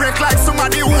up and wreck like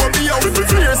somebody who won't be you. With the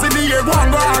flares in the air, go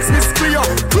and go ask me clear.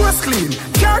 Clothes clean,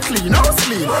 car clean, house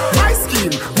clean. My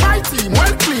skin, my team,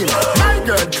 well clean. My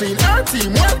girl clean, her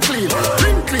team, well clean.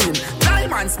 Ring clean,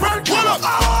 diamonds, pearl clean. Pull up,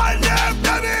 all them,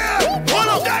 come here. Pull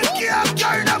up, that can't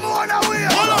turn them on away.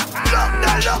 Pull up,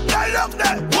 look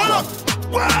that. Pull up,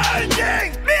 one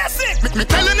thing, basic. Me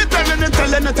telling it,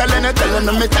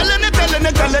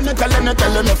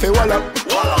 if you wall up.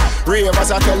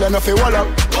 Ravers are telling if you wall up.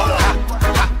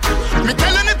 Me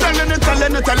telling it,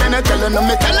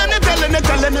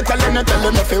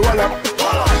 if you wall up.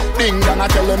 Ding dong, I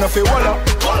telling if you wall up.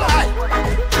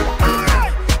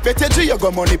 Better you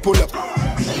go money pull up.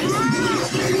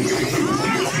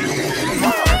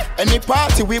 Any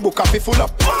party we book up, full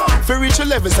up. For reach your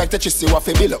levels like that you see what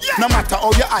you build up. No matter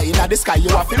how your eye in the sky, you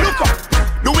have to look up.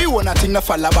 Do we want a thing to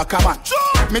fall back a man?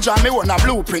 Me draw me want a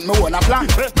blueprint, me want a plan.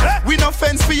 We no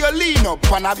fence for your lean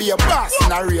up, and I be a boss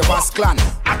in a ravers clan.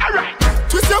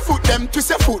 Twist your foot them, twist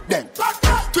your foot them.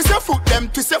 Twist your foot them,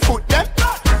 twist your foot them.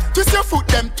 Twist your foot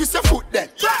them, twist your foot them.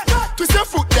 Twist your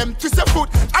foot them, twist your foot.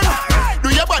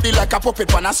 body like a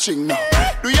puppet on a string now.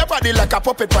 Do your body like a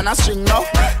puppet on a string now.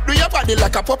 Do your body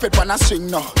like a puppet on a string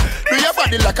now. Do your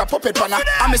body like a puppet on a.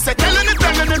 I'm say telling it,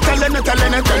 telling it, telling it,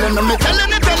 telling it, telling it,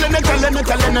 telling it, telling it, telling it,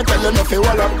 telling it, telling it, feel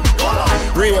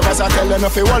up. Ravers are telling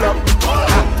it, feel up.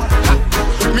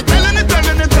 Me telling it,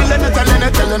 telling it, telling it, telling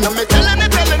it, telling it, me telling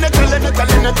it, telling it, telling it,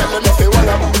 telling it, telling it, feel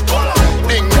up.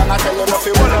 Ding dong, I telling it,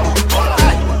 feel up.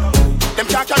 Them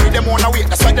can't carry them on a weight,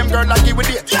 that's why them girls like you with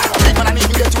it. Big man, I need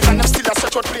to get you, and them still a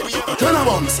stretch out play. Jenna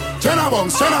bungs, Jenna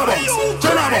bungs, Jenna bungs,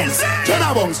 Jenna bungs, Jenna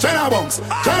bungs, Jenna bungs,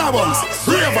 Jenna bungs,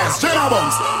 Ravers, Jenna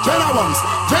bungs, Jenna bungs,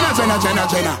 Jenna, Jenna, Jenna,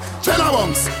 Jenna, Jenna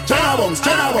bungs, Jenna bungs,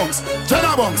 Jenna bungs,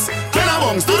 Jenna bungs, Jenna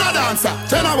bungs, do the dancer,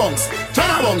 Jenna bungs,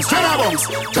 Jenna bungs, Jenna bungs,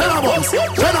 Jenna bungs,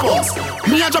 Jenna bungs.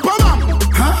 Me a drop a bomb,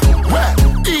 huh? Where?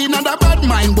 In a bad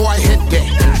mind boy head there.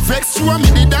 Vex you and me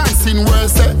the dancing world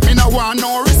say. Me no want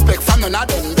no respect from none of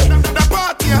them there. The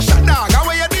party a shot dog, how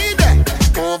you did there?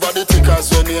 Over the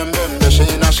tickers when name them. They she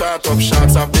in a shot up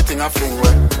shots of the thing a fling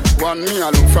way. One me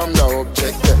a look from the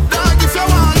object there. Dog if you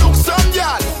want look some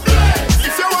girl,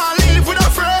 if you want live with a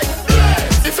friend,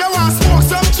 if you want smoke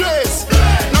some trace,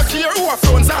 no care who a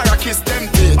phones are a kiss them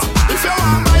teeth. If you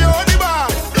want buy all the bar,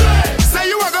 say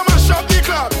you a go mash up the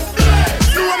club.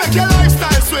 You a make your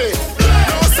lifestyle sweet.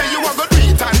 Don't say you a go do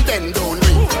it and then don't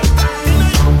do it.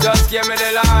 Just give me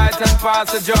the light and pass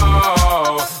the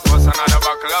joe. What's another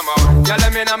buckle of more? Yeah,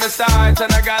 let me know my sights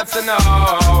and I got to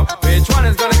know which one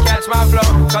is gonna catch my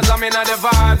flow. Cause I'm in the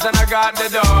vibes and I got the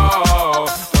dough.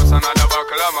 What's another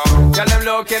buckle of more? Yeah, them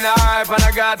looking hype and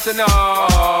I got to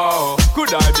know.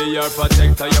 Could I be your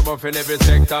protector? You're buff in every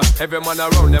sector. Every man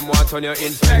around them want on your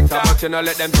inspector. But you know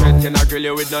let them threaten, I grill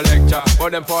you with no lecture.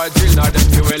 But them for a drill, not them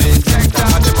fuel injector.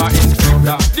 Them a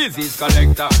inspector, disease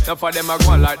collector. Now for them I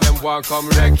go like them walk come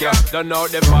wreck ya. Don't know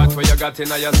the part where you got in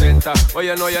your center. But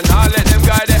you know you not let them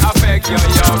guy they affect you,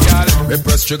 yo, girl. Me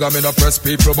press trigger, me no press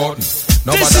people button.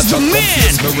 Nobody just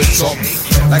confuse me with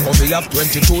something. Like how me have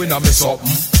 22 in a me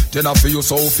something. Then I feel you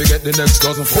so forget the next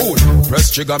dozen food. Press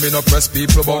trigger, me no press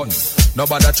people button.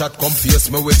 Nobody chat come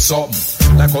face me with something.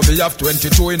 Like how me have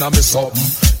 22 in a me something.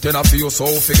 Then I feel you so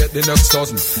forget the next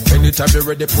dozen. Anytime you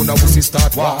ready, puna wussy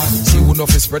start war. See who know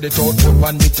fi spread it out, put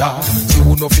on the tar. See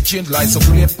who know fi change lights up,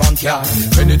 plate bank yard.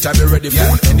 Anytime you ready,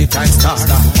 fool, anytime start.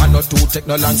 Man not too take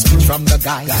no long speech from the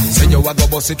guy. Say you a go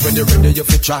bust it when you ready, you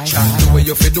fi try. The way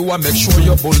you fi do and make sure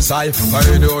you bullseye.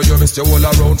 I know you miss your all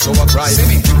around, so I cry.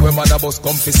 When man a bus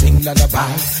come fi sing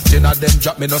lullaby, then a them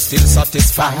drop me no still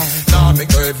satisfied. Now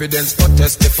make no evidence but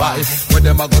testify. When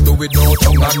them a go do with no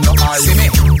tongue and no eye.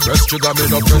 Press trigger me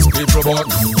no press people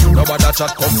button. Nobody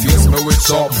chat confuse me with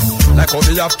something. Like how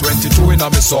me have 22 in a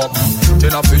me something.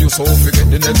 Then I feel you so forget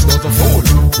the next dozen fool.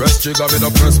 Press trigger me no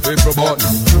press people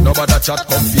button. Nobody chat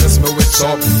confuse me with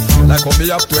something. Like how me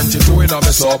have 22 in a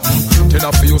me something. Then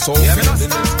I feel you so forget the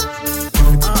next.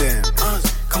 Damn,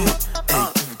 come on,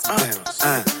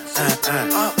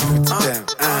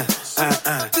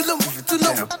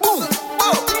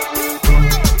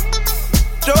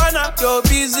 Joanna, your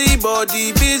busy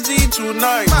body busy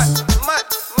tonight.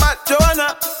 Mad,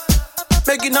 Joanna,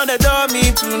 making on the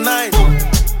dummy tonight.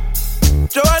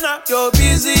 Joanna, your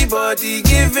busy body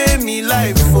giving me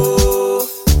life, oh,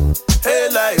 hey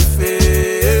life,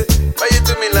 hey. Why you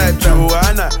do me like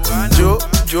Joanna,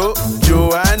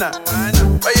 Joanna?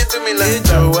 Why you do me like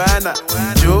Joanna,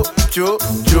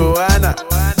 Joanna?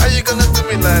 How you gonna do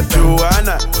me like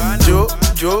Joanna,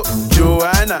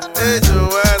 Joanna?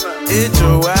 Hey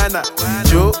Joanna,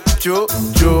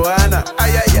 Joanna?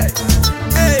 Ay ay ay.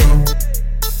 Hey,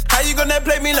 how you gonna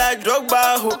play me like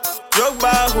Drogba ho?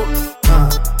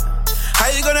 How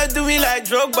you gonna do me like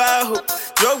Drogba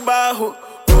ho?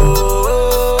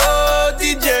 Oh,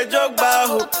 DJ Drogba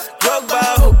ho.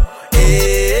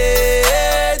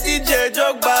 Hey, DJ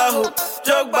Drogba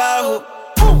ho.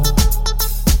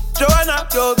 Joanna,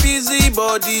 your busy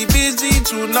body busy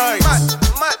tonight.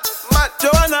 Mad,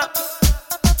 Joanna,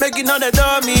 making all the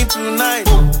dummy tonight.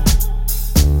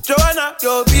 Joanna,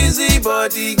 your busy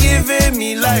body giving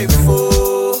me life,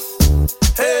 oh,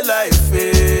 hey life,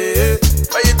 hey.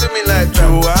 Why you do me like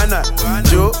Joanna,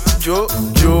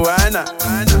 Joanna?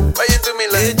 Why you do me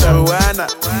like Joanna,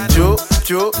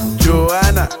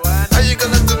 Joanna? How you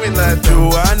gonna do me like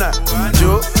Joanna,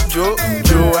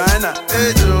 Joanna?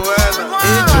 Hey Joanna,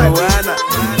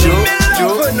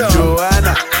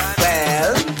 Joanna.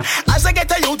 Well, as I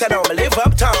get a youth and I live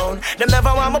uptown, them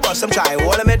never want me bust, them try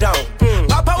holding me down.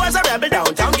 Papa was a rebel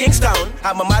downtown Kingston,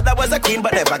 and my mother was a queen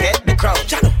but never get the crown.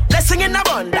 Blessing in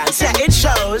abundance, yeah it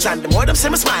shows, and the more them see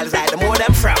me smiles, like the more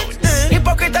them frown.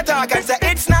 Hypocrite talk and say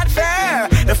it's not fair.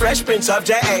 The Fresh Prince of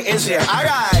J.A. is here.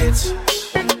 Alright.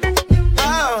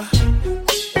 Oh,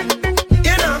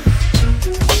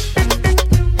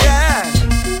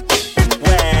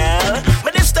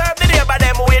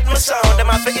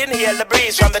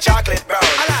 I'm the chocolate brown.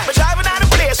 I'm driving down the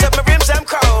place with my rims and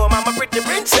chrome. I'm a pretty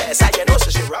princess, I you know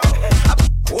so she wrong.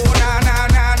 Oh na na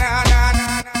na na na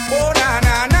na. Oh na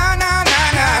na na na na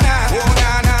na na. Oh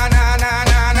na na na na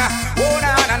na na. Oh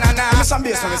na na na na. Give me some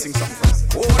bass when we sing something first.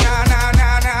 Oh na na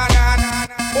na na na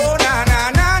na. Oh na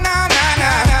na na na na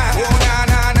na na. Oh na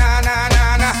na na na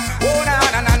na na. Oh na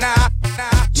na na na.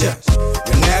 Yeah.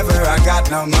 Whenever I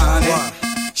got no money,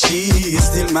 she is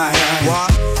still my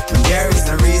honey. There is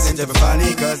no reason to be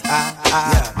funny, cause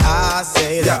I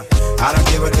say that. I don't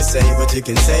care what you say, but you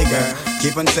can say, girl.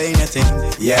 Keep on saying your thing,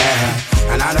 yeah.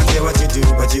 And I don't care what you do,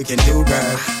 but you can do,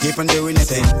 girl. Keep on doing your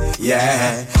thing,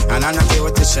 yeah. And I don't care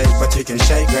what you shake, but you can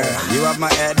shake, girl. You have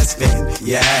my head to spin,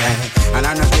 yeah. And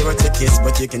I don't care what you kiss,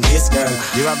 but you can kiss, girl.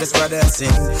 You have this brother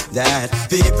sing that.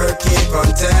 People keep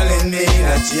on telling me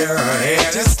that you're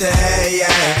here to stay,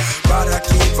 yeah. But I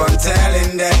keep on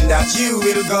telling them that you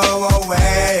will go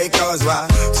away. Cause why?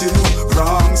 Two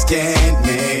wrongs can't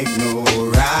make no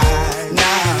right.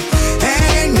 Now,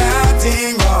 ain't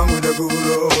nothing wrong with a good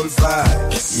old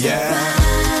fight. Yeah.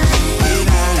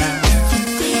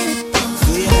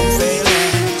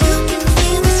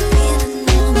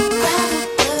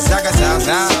 SOCA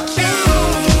sound.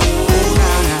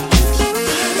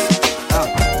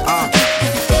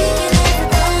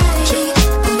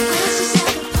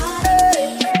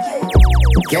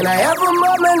 Can I have a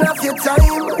moment of your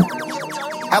time?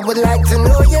 I would like to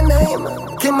know your name.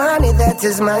 Kimani, that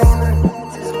is mine.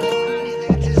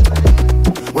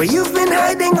 Where you've been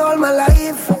hiding all my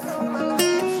life.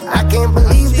 I can't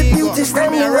believe the beauty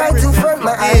standing right in front of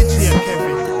my eyes.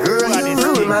 Girl, you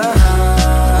rule my heart.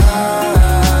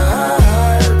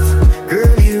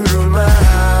 Girl, you rule my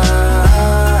heart.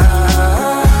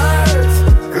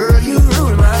 Girl, you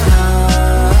rule my heart.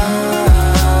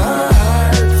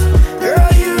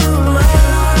 Girl, you rule my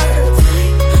heart.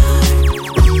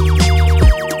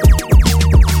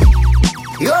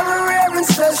 You're a rare and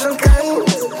special kind,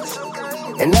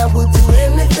 and I would do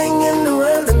anything in the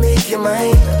world to make you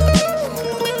mine.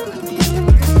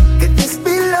 Could this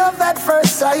be love at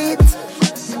first sight?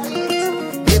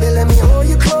 Baby, let me hold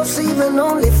you close, even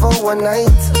only for one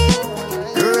night.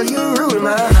 Girl, you rule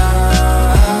my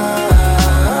heart.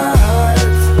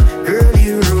 Girl,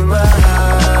 you rule my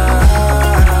heart.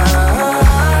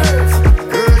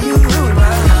 Girl, you rule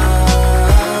my heart.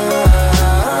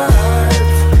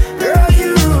 Girl, you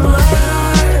rule my heart.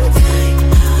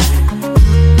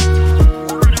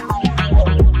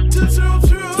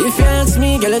 If you ask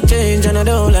me, girl, I change and I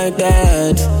don't like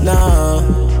that. No.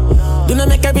 Do not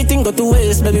make everything go to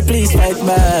waste, baby, please fight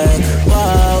back.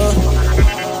 Wow.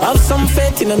 Have some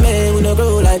faith in a man, we don't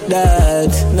grow like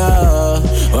that. No.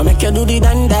 Or make you do the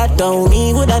done that, don't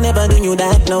me, would I never do you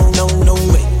that? No, no, no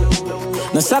way.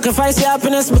 No sacrifice your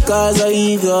happiness because of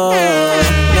ego.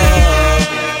 No.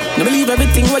 No believe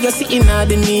everything what you see in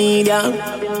the media.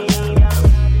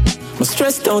 I'm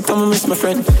stressed out, I'm miss my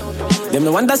friend. Them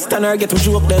no understand or get what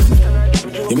you up them.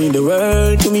 You mean the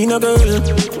world to me, no girl.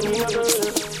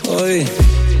 Oi,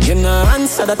 you no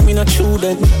answer that me not true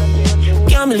then.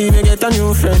 Can't believe you get a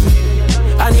new friend.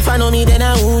 And if I know me then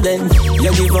I wouldn't.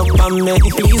 You give up on me,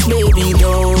 please baby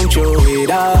don't throw it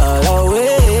all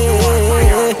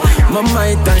away. My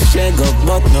might and shake up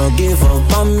but no give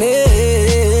up on me.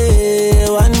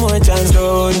 One more chance,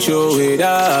 don't throw it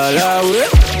all away.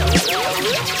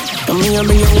 I mean I've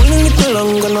been only a little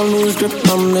longer and I'll lose grip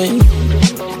on me.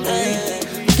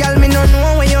 Girl, me no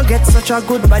know where you get such a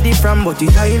good body from, but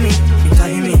it tie me, it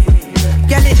tie me.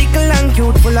 Girl, it little and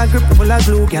cute, full of grip, full of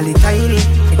glue. Girl, it tiny,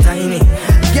 it tiny.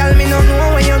 Girl, me no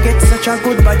know where you get such a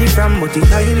good body from, but it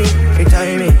tie me, it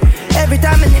tie me. Every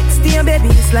time I next to you, baby,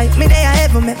 it's like me there I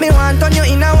ever make me want on you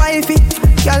in a wifey.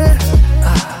 Girl,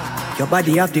 your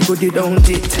body have the good, you don't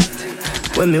it.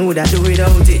 When me woulda do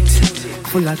without it.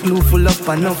 Full of glue, full of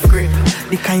enough grip.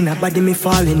 The kind of body me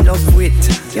fall in love with.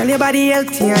 Girl, your body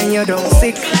healthy and you don't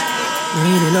sick. Me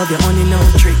really love your honey, no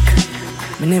trick.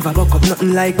 Me never buck up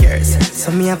nothing like yours,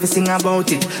 so me have to sing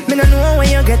about it. Me no know where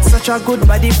you get such a good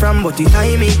body from, but it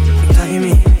tie me, it tie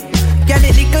me. Girl,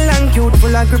 it little and cute,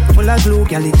 full of grip, full of glue.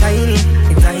 Girl, it tiny,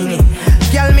 it tiny.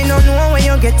 Girl, me no know where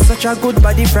you get such a good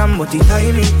body from, but it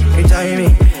tie me, it tie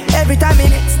me. Every time me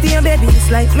next to you, baby, it's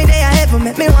like me there I ever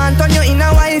make me want on you in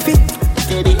a wifey.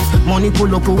 Money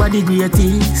pull up over the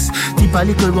greatest. Tip a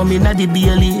little rum inna the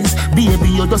Baileys. Baby,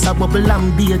 you just a bubble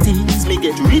and beaties. Me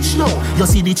get rich now, you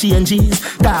see the changes.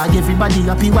 Dog, everybody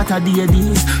happy, what a day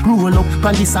this. Roll up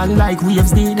on the sun like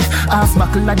waves did. Half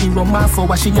buckle of the rum, half for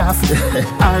washing off.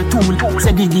 Our tool,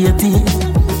 segregated.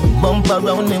 Bump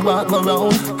around, me walk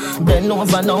around. Bend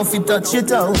over now if you touch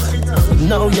it out.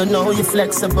 Now you know you're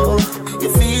flexible. You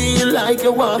feel like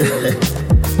you walk.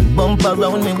 bump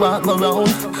around, me walk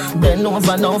around. Bend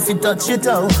over now if you touch it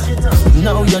out.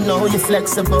 Now you know you're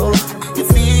flexible. You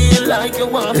feel like you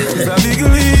want it. It's a big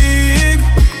league.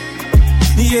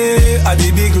 Yeah, at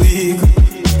the big league.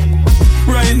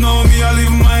 Right now, me I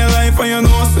live my life and you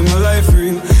know see my life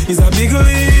real. It's a big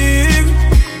league.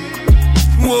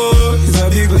 Whoa, it's a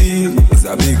big league. It's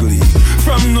a big league.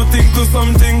 From nothing to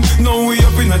something, now we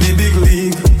up in the big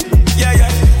league. Yeah,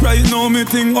 yeah. Right now, me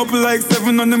thing up like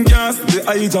 7 on them gas, the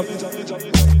eye job.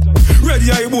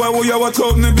 Ready eye boy, who you watch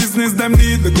out in the business, them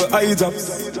need the good eye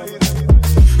jobs.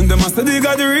 And them must they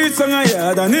got the reach on a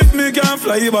yard, and if me can't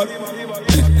fly back.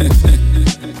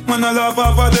 Man, I laugh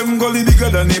off of them gully bigger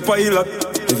than a pilot.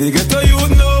 If you get to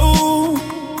you know,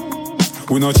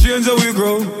 we not change how we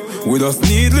grow. We just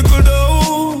need little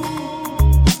dough.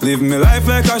 Live me life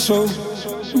like a show.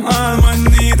 All man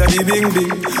need a the bing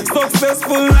bing.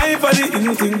 Successful life a the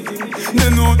in thing. They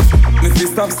know me fi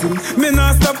stop sing. Me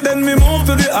not stop then me move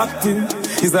to the acting.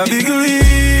 It's a big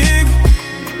league.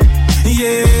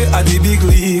 Yeah, a the big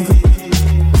league.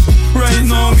 Right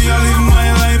now me I live my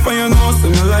life and you know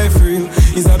see my life real.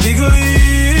 It's a big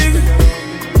league.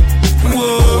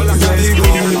 Whoa, it's a big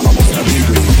league. It's a big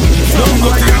league. Don't go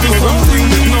to something.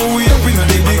 Now we up in a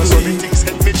the big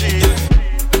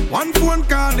league. One phone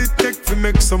call it take to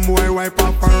make some boy wipe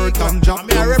up her hurt and drop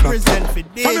down. I represent for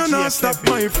DJ. And you not stop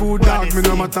my food dog. Me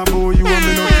no matter about you and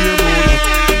me no care about that.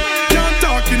 Can't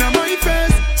talk in my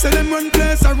face. Say them run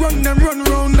place, I run them run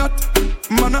round that.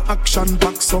 Man a action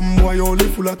back, some boy only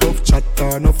full of tough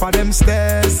chatter. Enough of them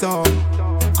stairs up.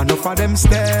 Enough of them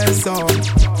stairs up.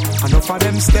 Enough of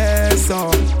them stairs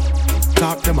up.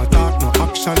 Talk them a talk, no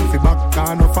action fi back.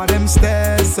 Enough of them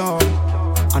stairs up.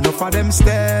 Enough of them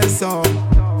stairs up.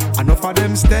 Enough of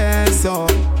them stairs up.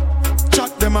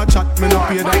 Chat them a chat, me no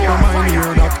pay that, no mind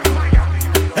hear that.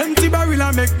 Empty barrel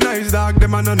a make nice dog.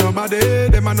 Them a no nobody,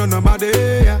 them a no nobody,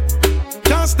 yeah.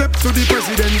 Can't step to the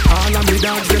president. All of me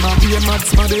dogs, them a be a mad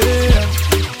smaddy.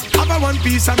 Have a one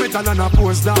piece of metal and a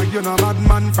post dog. You know bad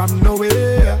man from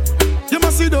nowhere. You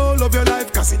must see the whole of your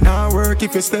life, cause it not work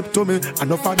if you step to me.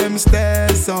 Enough of them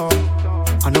stairs up.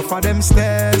 Enough of them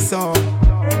stairs up.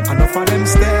 Enough of them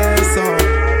stairs up.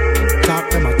 Talk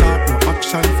them a talk, no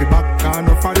action fi back.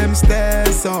 Enough of them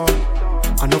stairs up.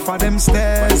 Enough of them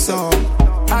stairs up.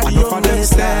 Enough of them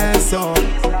stairs up.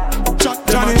 Chat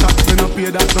them a chat, me no pay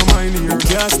that, no mind here.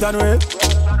 Can't stand with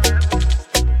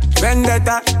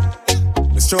vendetta.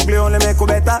 The struggle only make you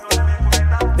better.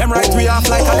 Them right we off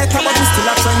like a letter, but we still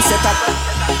a trendsetter.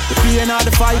 The pain of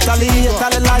the fight, all the hate, all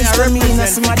the lies to me. Now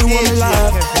somebody want me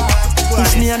love.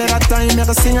 Push me another time, make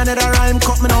a sing another rhyme.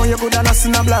 Cut me now, you good and I see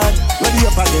no blood. Ready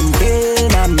up at them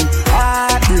pain and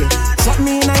heartbreak. Shot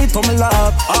me in it for me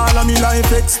love. All of me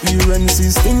life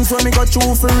experiences, things when me go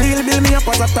through for real, build me up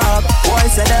as a top. Boy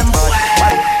say them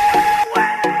bad.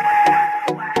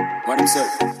 What him say?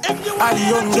 I the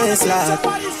youngest lad.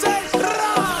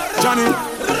 Johnny,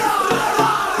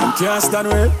 you can't stand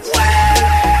with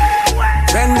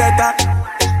vendetta.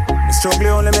 The struggle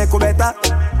only make you better.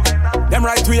 Them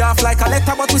right we off like a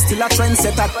letter, but we still a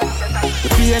trendsetter. The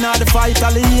pain of the fight,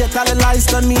 all the hate, all the lies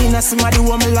to me. Now somebody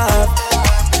want me love.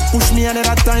 Push me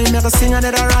another time, make a sing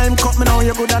another rhyme. Cut me now,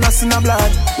 you good and I see no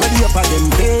blood. Ready up at them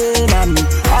pain and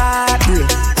heartbreak.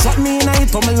 Shot me in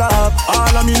it for me love.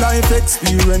 All of me life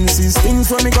experiences, things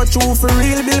when me go through for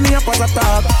real, build me up as a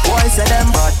top. Boy say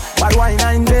them bad wine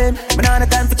and game. Me nah the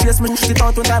time for chase, me shit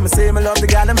out one time. I say me love the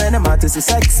girl, man, them heart is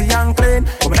sexy and clean.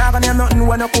 But me nah gonna name nothing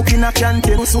when I cook in a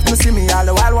canteen. Who soup me see me all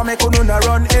the while, what make you know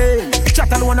run in. Chat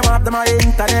alone, them have them my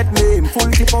internet name. Full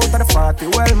tip out of the 40,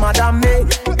 well madam me.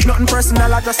 Nothing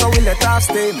personal, I just so we let off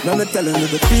steam. Now me telling you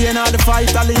the pain, all the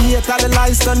fight, all the hate, all the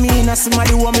lies to me. Now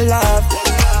somebody want me love.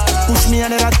 Push me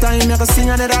another time, make a sing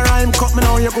another rhyme. Cut me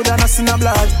now, you good and I see no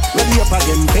blood. Ready up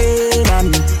again, pain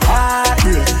and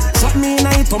heartbreak. Shot me in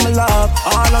it for me love.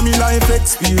 All of me life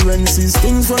experiences,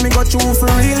 things when me go through for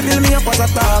real, build me up as a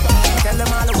top. Tell them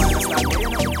all the ones that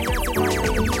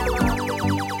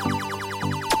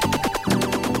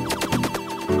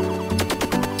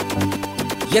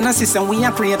you know, sister, we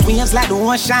are create waves like the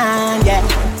ocean, yeah.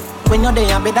 When you're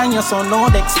there, better than your son, no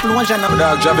the explosion. The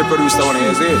dog Javi produced the one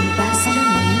here, see?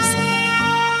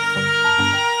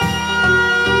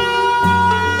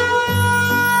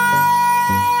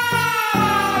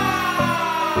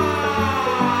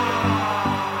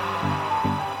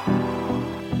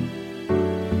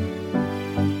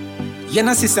 You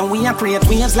know, sister, we are create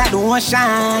waves like the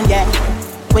ocean, yeah.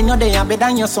 When you're there, better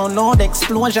than your son, no the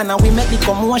explosion, and we make the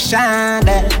commotion,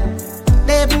 yeah.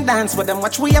 They even dance with them,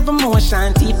 watch we have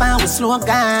emotion, deep and we slow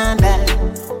down,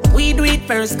 yeah. We do it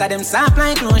first, got them soft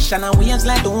like lotion, and waves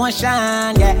like the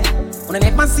ocean, yeah. When I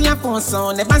never see a phone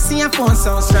sound, never see a phone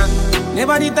sound strong.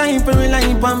 Never the time to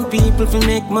rely on people to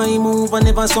make my move, and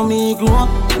never saw me grow up.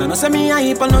 And I know say me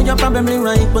hype, I know you're probably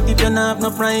right, but if you not have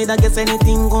no pride, I guess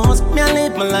anything goes. Me I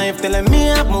live my life telling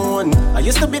me I'm moon. I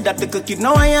used to be that little kid,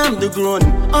 now I am the grown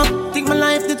up. Think my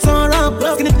life did so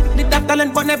rough. Did that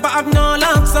talent, but never have no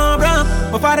luck, so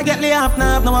rough. Before I get laid off,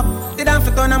 now no up. Did I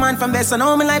fit on a man from best, so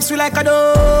now my life's sweet like a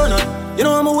donut. You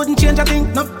know I wouldn't change a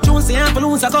thing. No, choose the amp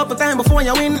lose a couple times before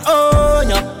you win. Oh,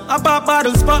 yeah. I pop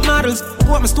bottles, pop models.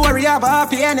 Put my story up,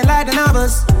 happy ending like the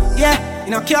novels. Yeah,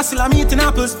 in a castle I'm eating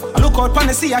apples. I look out on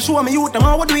the sea, I show me youth them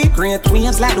how we do it. Great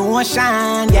waves like the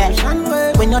ocean,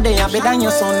 yeah. When you're there, better than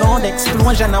your son, no the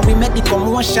explosion, and we make the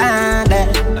commotion, yeah.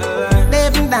 They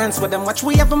even dance with them, watch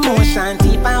we have emotion,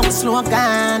 deep and we slow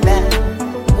down,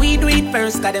 yeah. We do it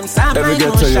first, cause them soft my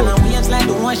emotion, and waves like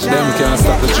the ocean. Them can't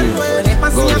stop the dream.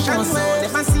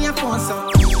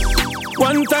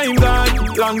 One time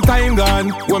gone, long time gone,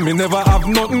 when me never have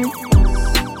nothing.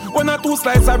 One or two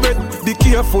slices of bread, be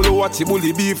careful what you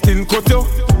bully beef thin cut you.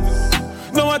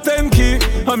 Now a 10 key,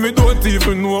 and me don't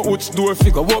even know which door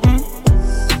figure open.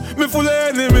 Me full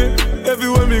of enemy,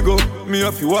 everywhere me go, me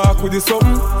have to walk with the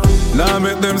something. Now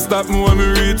make them stop me when me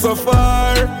reach so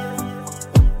far.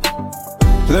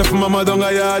 Left mama down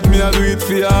a yard, me a do it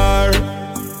for her.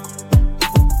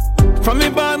 From me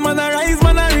band, man I rise,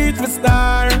 man I reach my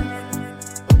star.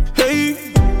 Hey,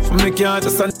 from me can't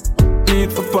just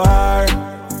need for par.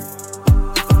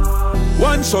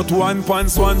 One shot, one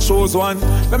pants, one shows one.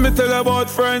 Let me tell you about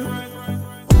friend.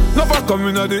 Never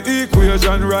coming at the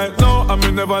equation right now, and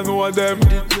me never know them.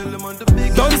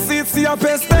 Don't see a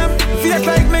best them. Feel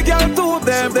like me girl to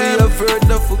them. Be afraid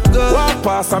to forget. Walk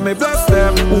past and me bless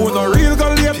them. Who no real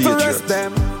gonna leave to rest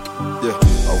them. Yeah,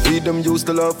 we them used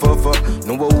to love for.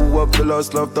 Know who up the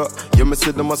last love that. Yeah, me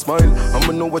see them a smile.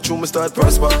 I'ma know what you me start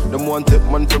prosper. Them one tip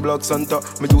man for block Santa.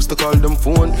 Me used to call them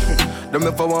phone. Them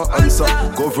if I want answer.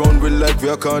 Go round with like we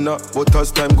a corner. But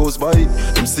as time goes by,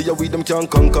 them see how we them can't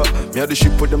conquer. Me had the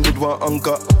ship with them did want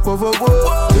anchor. Whoa, whoa,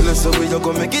 whoa. Tell us how you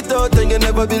gonna make it out and you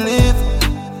never believe.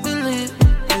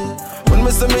 When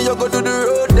me say me you go to the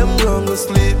road, them gonna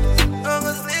sleep.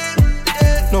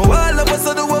 No, all of us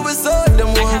are the what we saw, them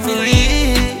want to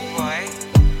leave.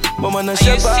 But man, I are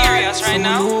you serious right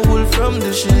now? Wolf from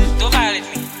the shit. Don't violate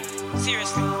me.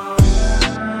 Seriously.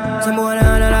 Some boy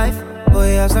on a life.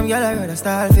 Boy, you have some girl I rather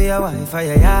style for your wife for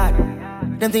your yard.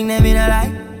 Them think them in a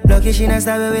lie. Lucky she not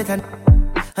stab with her.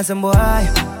 And some boy,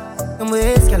 them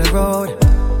ways girl road.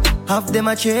 Half them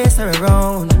a chase her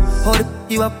around. Hold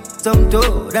you up some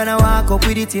toe. Then I walk up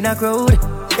with it in a crowd.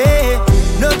 Hey,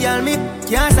 no girl me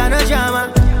can't stand no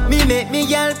drama. Me make me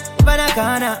girl for the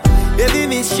corner. Baby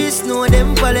miss she know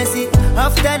them policy.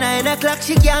 After 9 o'clock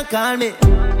she can't call me.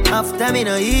 After me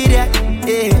no hear that,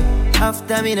 yeah.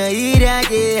 After me no hear that,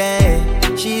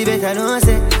 yeah. She better know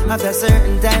say after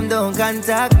certain time don't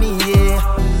contact me, yeah.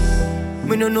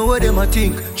 Me no know what them a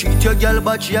think. Cheat your girl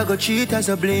but she a go cheat as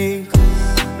a blink.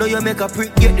 Now you make a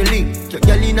prick get the link. Your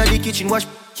girl inna the kitchen wash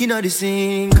inna the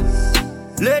sink.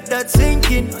 Let that sink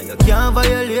in. You can't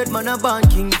violate man a band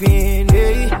kingpin,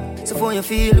 hey. So before you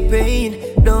feel the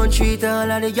pain, don't treat all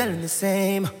of the girls the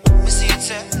same.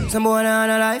 Some boy on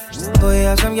a life. Boy, you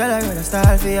have some girl I rather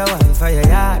style for your wife for your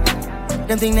yard.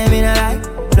 Them think them in a lie.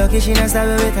 Lucky she not stab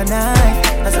with a knife.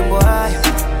 And some boy,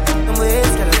 them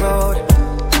ways get a road.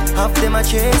 Half them a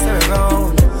chase her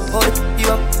around. Hold you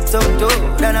up some door.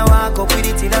 Then I walk up with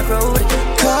it in a crowd.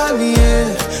 Call me, yeah.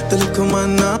 The little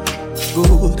man not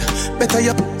good. Better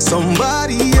you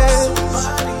somebody else.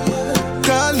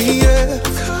 Call me, yeah.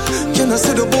 Can I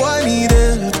say the boy need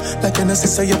help? Like can I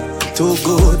say you too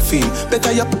good feel?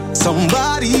 Better you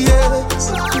somebody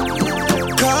else.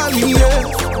 Call me, yeah.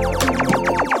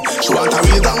 She want a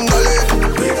real gangale.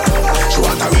 She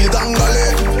want a real gangale.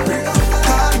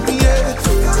 Call me, yeah.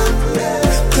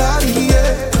 Call me,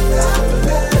 yeah.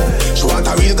 She want a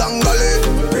real gangale.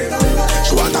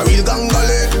 She want a real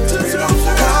gangale.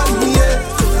 Call me, yeah.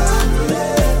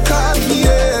 Call me,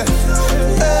 yeah.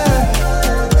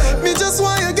 Me just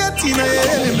want you get in a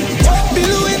element. Be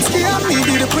Lewinsky and me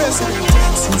be the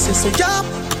president. Since you say yeah,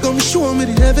 come show me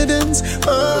the evidence.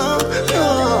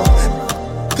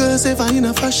 Cause if I in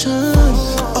a fashion,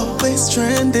 always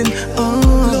trending.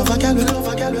 Love a gal with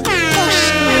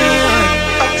passion.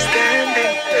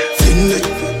 Outstanding. Fling it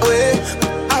away,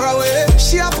 our away.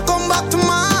 She have to come back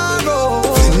tomorrow.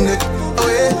 Fling it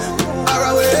away, our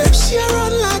away. She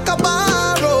run like a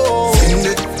barrow. Fling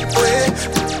it away,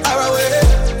 our away.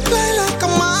 Play like a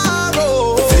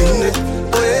marrow. Fling it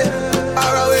away,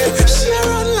 our away. She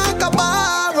run like a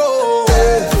barrow.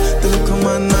 The look of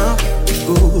man now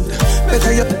good.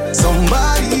 Better you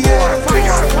somebody, yeah.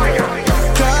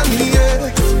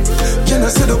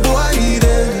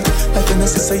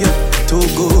 say you're too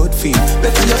good for you.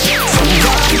 Better you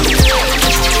somebody.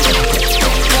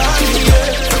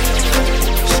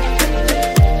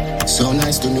 So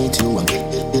nice to meet you, I'm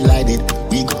delighted.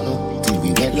 We gonna till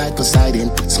we wet like Poseidon.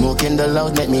 Smoking the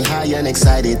loud make me high and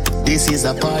excited. This is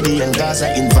a party and guys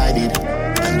are invited.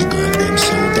 And the girl them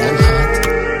so damn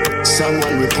hot.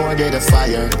 Someone reported a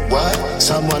fire. What?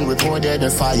 Someone reported a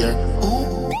fire. Ooh.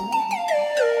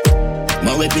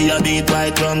 My way be a deep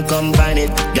white rum, combine it.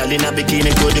 Girl in a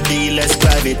bikini could be less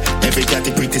private. Every cat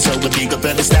is pretty, so we big up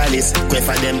every stylist. Quay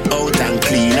for them out and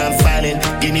clean and filing.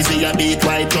 Guineas be a deep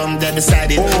white rum, they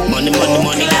beside it. Money, money,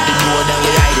 money, get the board and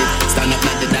we hide it. Stand up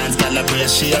like the dance, girl a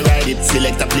brace, she a ride it.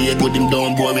 Select a play good, him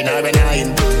down, boring or an iron.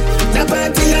 The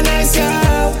party a nice, yo.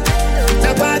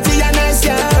 The party a nice,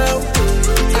 yo.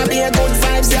 I be a good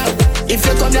vibes, yo. If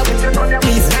you come here,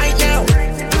 please right now.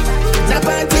 The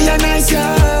party a nice, yo.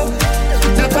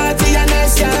 The party a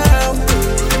nice, yo.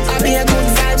 I be a good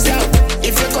vibes, yo.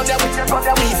 If you come there,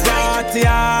 please party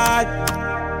hard.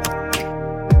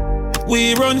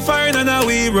 We run fire and now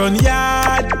we run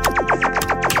yard.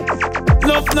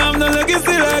 Nuff nam no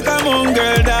legacy like a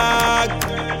mongrel dog.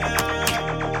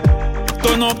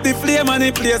 Turn up the flame and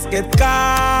the place get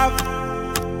carved.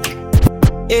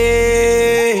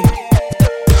 Hey.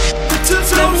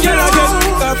 Them girl a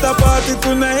get after party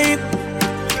tonight.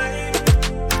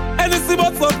 Anything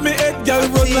but fuck me head, girl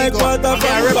run like water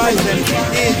from pipe.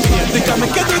 Think I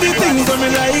make it to the things that me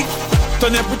like.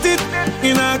 Turn you put it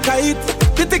in a kite.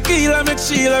 The tequila make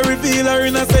Sheila reveal her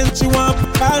innocence. She want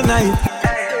all night.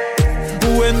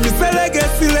 When me say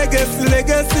legacy, legacy,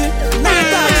 legacy, not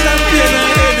talk champagne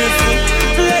and Hennessy.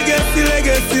 Legacy,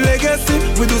 legacy, legacy.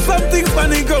 We do something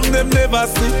funny, come them never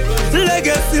see.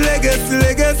 Legacy, legacy,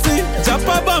 legacy. Jump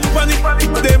a bump on it,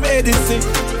 them Edison.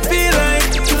 Feel like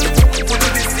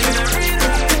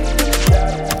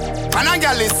and a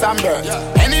girl is some bird.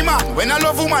 Any man, when I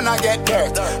love woman, I get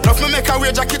dirt. Love me make a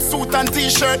wear jacket, suit and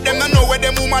t-shirt. Them don't know what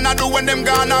them woman I do when them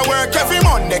gonna work. Every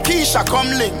Monday, Keisha come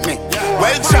link me.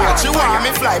 Well charged, you want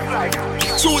me fly.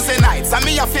 Tuesday nights, and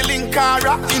me a feeling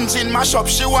Cara. Engine mash up,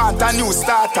 she want a new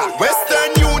starter.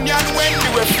 Western Union, when we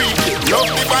were freaking. Love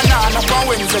the banana, on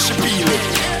Wednesday she peel it.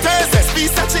 Thursday,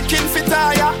 piece of chicken fit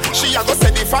tire. She a go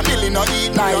say the family no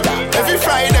eat neither. Every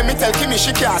Friday, me tell Kimmy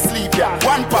she can't sleep ya.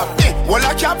 One pop, well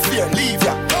I cap fear, leave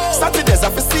ya. Saturdays I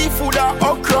for seafood or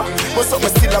okra. But something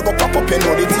still I go pop up, you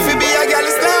know the TV be a girl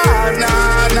is nah,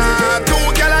 nah, nah. Two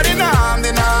girl a the nam.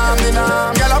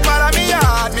 Girl a follow me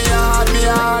hard.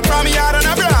 From me hard and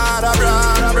a brad.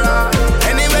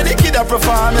 Anyway the kid a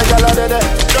perform, the girl a dead.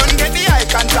 Don't get the eye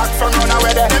contact from run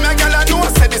away there. Them a girl a know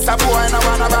say this a boy and I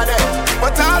wanna body.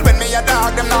 But all when me a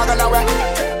dog, them not gonna wear.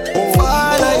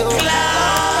 Follow you.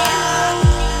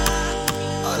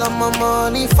 All of my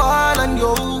money fall on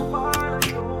you.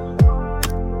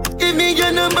 Give me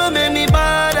your number, make me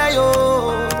bother you.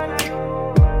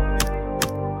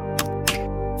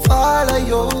 Follow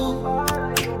you.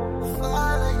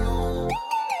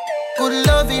 Good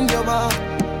love in your bar.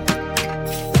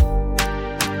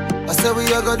 I said we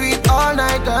are gonna do it all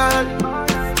night, girl.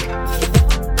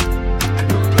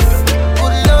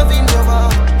 Good love in your bar.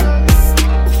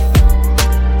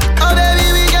 Oh baby,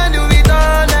 we can do it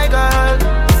all night, girl.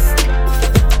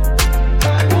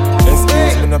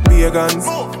 Excuse me, no pagans.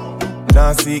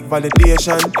 Now seek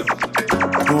validation.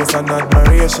 Those and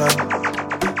admiration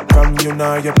from you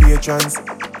nor your patrons.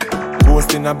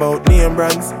 Boasting about name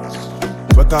brands.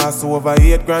 We cost over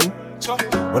 8 grand.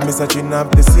 When me searching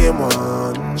up the same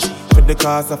one with the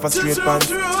cost of a straight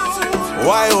pants.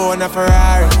 Why own a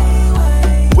Ferrari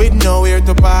with nowhere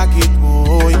to park it,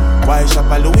 boy? Why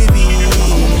shop a Louis V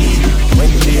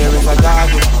when there is a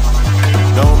target?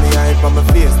 Now me hype on my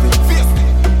face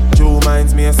it. True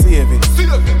minds me a save it.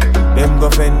 Them go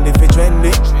fend if it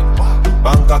trendy.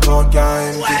 Bank account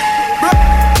can't empty.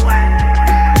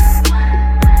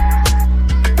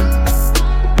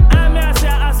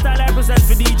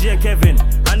 For DJ Kevin,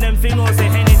 and them fin know say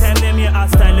anytime them hear our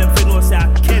style, them fin know say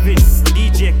Kevin,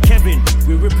 DJ Kevin,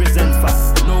 we represent for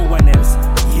no one else.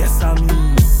 Yes, I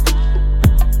mean.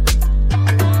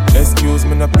 Excuse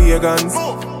me, no pagans.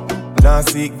 Now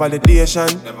seek validation.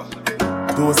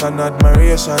 Those and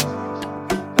admiration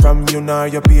from you nor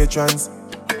your patrons.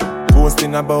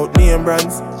 Boasting about name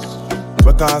brands.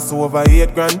 We cost over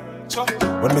 8 grand.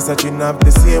 When me searching up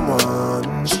the same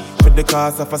one with the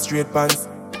cost of a straight pants.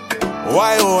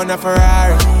 Why own a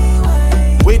Ferrari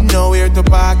with nowhere to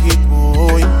park it,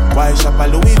 boy? Why shop a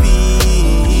Louis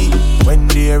V when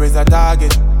there is a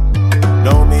target?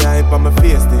 Now me hype on my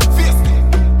face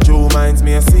it. True minds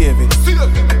me a save it.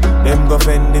 Them go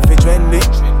fend if it trendy.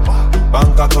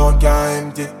 Bank account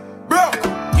can't empty.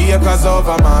 acres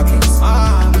over markings.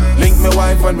 Link me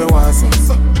wife when me want some.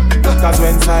 Cause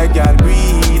when side girl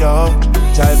breed up,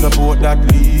 child support that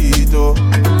lead up.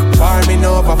 Farming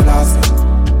over plastic,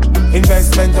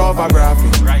 investment over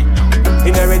graphic.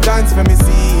 Inheritance for me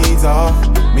seeds up.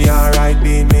 Me alright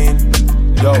being mean.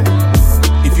 Yo,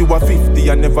 if you are 50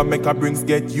 and never make a brings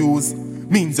get used,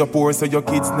 means you're poor so your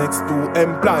kids next to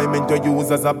employment you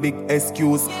use as a big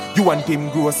excuse. You want him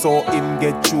grow so him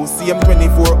get you. See him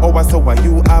 24 hours so why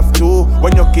you have to.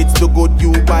 When your kids do good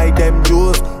you buy them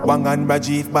jewels. Wang and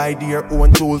Rajiv buy their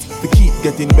own tools. We keep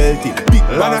getting belted.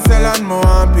 Wanna sell and more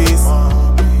one piece.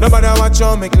 Nobody watch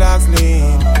how me clocks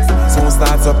lean. So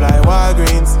start supply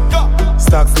Walgreens.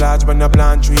 Stocks large when the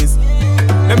plant trees.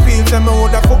 Them feel them me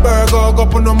woulda for burger go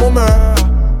put no mummer.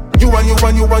 You and you,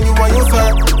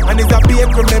 sir. And it's a bait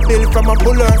from a bill from a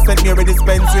puller. Sent me a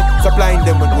dispensary, supplying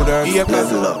them with good herbs.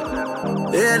 Level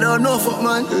up. Yeah, don't know fuck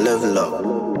man. Level up.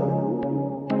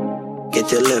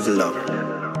 Get your level up.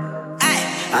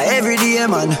 Every day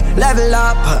man, level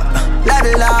up.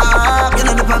 Level up. You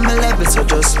know the on my level, so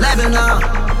just level up.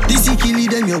 This is killing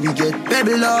them, yeah, we get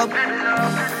pebble up.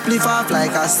 Flip off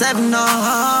like a 7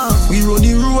 now. We roll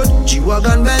the road,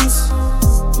 G-Wagon Benz.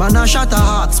 Man a shot a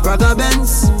heart, Sprague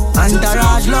Benz. And the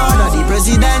Raj Lord of the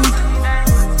President.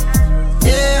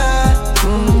 Yeah.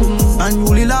 And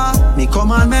Ulila, me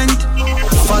commandment.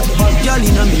 Fat girl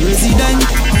in a me resident.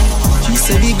 She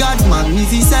said the God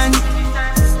magnificent.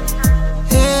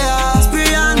 Yeah.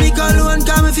 Spray and me cologne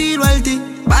can me feel wealthy.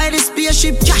 Buy the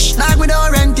spaceship cash like me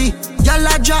don't rent it. Y'all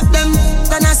I drop them,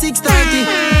 then a 6:30.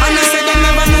 And I said them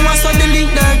never know what's on the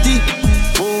link dirty.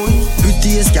 Oh,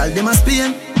 prettiest girl them a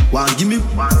Spain. Want give me,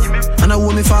 and I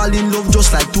want me fall in love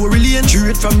just like Tory Lane.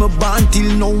 Straight from my band till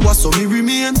now, what's so me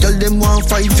remain. Tell them want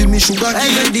fight for me sugar.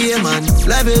 Every day man,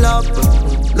 level up,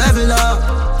 level up.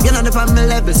 You know the on my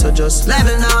level, so just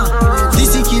level now.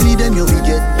 This is killing them, you we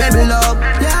get pebble up.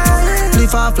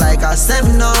 Flip off like a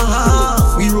 7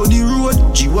 now. We roll the road,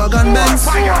 G-Wagon Benz.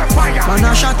 Man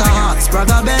a shot a heart, Sprague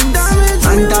Benz.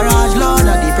 And the Raj Lord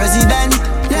of the President.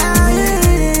 Yeah.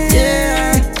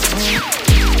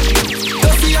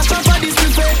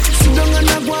 Sit down and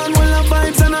I go on while I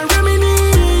vibes and I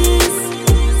reminisce.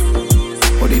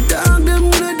 But the dog them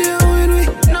wanna deal with me.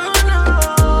 No.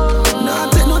 Nah,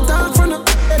 take no talk from no.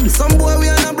 Some boy we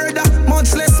are no brother,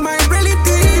 much less my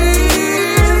relative.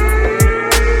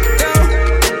 Yo,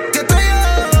 get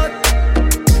tired.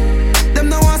 Them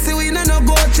no want see we in no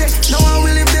go check. Now I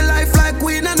will live the life like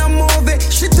we in no movie.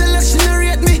 She tell us she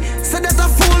narrate me, say that I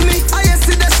fool me. I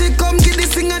see that she come get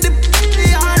this thing at the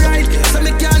alright. So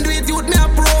me can't do it, youth me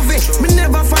approve. Me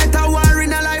never fight a war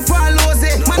in a life or lose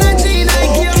it. Man a G, I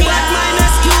give black mine,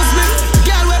 excuse me.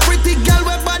 Girl we pretty, girl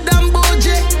we bad and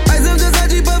bougie. I say just a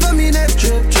jeep over me neck.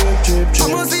 I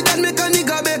must see that make a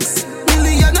nigga vex.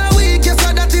 Million a week, yes so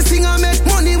that this thing I make.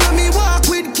 Money when me walk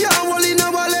with, can't hold in a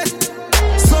wallet.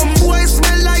 Some boys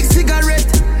smell like cigarette.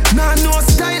 Nah no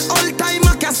style, all time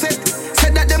a cassette.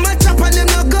 Said that them a chop and them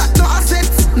no got no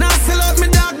assets. Now sell out me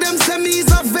dog, them say me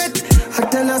is a vet. I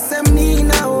tell her say me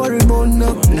now worry about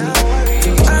no.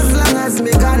 As long as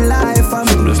me got life, I'm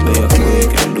just okay.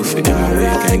 Can do for them,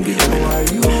 I can give them.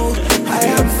 I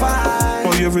am fine.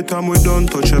 Oh, every time we done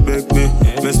touch a beg me.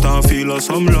 Me start feel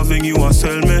some loving you a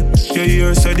sell me. Yeah,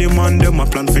 you said the man them a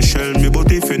plan for shell me.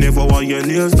 But if you never want your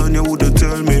nails done, you woulda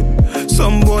tell me.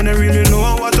 Some boy they really know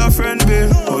what a friend be.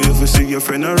 Oh, you fi see your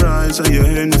friend arise and you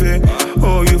envy.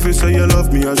 Oh, you fi say you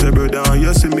love me as a brother and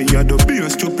you see me at the beer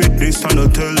stupidness and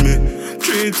don't tell me.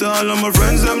 Treat all of my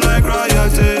friends them like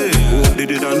royalty. They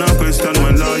did not question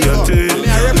my loyalty.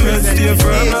 Let's stay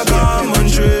firm like common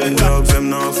tree. Dogs them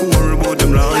not for worry about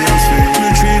them loyalty. Me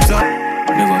treat all.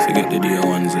 Never forget the dear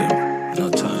ones them. No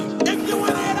time.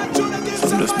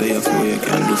 So just there for what you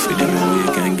can do for them and what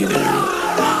you can give them.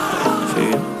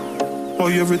 See? Oh,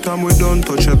 every time we done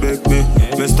touch a beg me.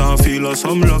 Me start feel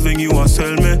some loving you a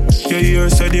sell me. Yeah, you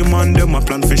said the man them a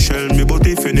plan for shell me. But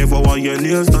if you never want your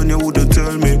nails done, you woulda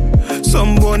tell me.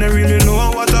 Some boy they really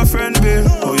know what a friend be.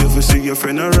 Oh, you fi see your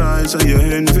friend arise and you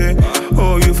envy.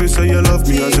 Oh, you fi say you love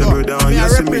me as a brother and you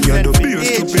see me at the beer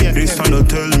stupidness and don't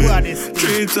tell me.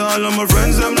 Treat all of my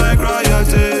friends them like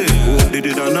royalty. They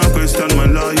did not question my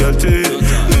loyalty.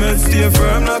 Let's stay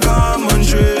firm like common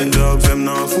tree. Dogs them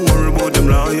not for worry about them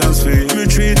loyalty. Me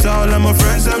treat all of my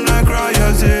friends them like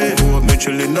royalty. Hope me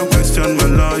chillin' no question my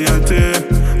loyalty.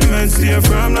 Men stay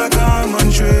firm like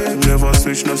common tree. Never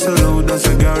switch no sell out, that's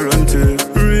a guarantee.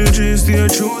 Real G stay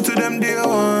true to them dear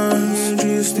ones.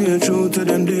 G stay true to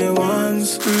them dear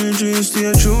ones. Real G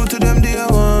stay true to them dear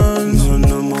ones.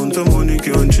 No amount of money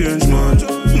can't change man.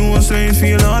 No saying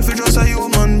feel hard for just a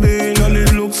human being. And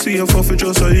it looks see a fuffy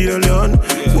just a alien.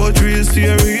 But real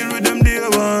stay real with them day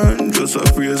one. Just a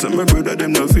praise and my brother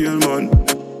them not feel man.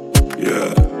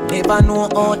 Yeah. Never know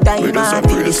how time and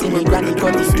feel this in the granny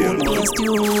cut it to against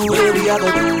you. Where we are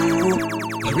gonna do?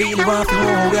 I really want to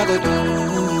know what we are gonna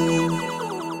do.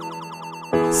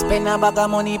 Spend a bag of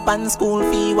money pan school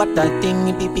fee. What that thing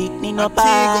if you pick me no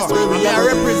pass. Where we are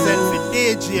represent the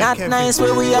DJ. Not Kevin. Nice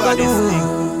where we are gonna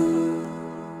do.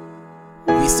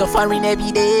 We suffering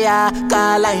every day,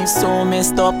 cause life so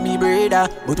messed up, me brother.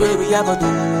 But where we are gonna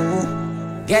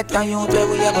do? Get on youth, where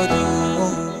we are gonna do?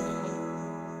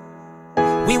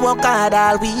 We work hard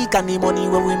all week and the money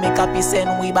where we make up is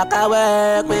send we back at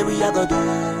work. Where we are gonna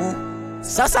do?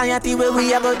 Society where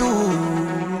we are gonna do?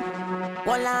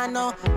 Well I know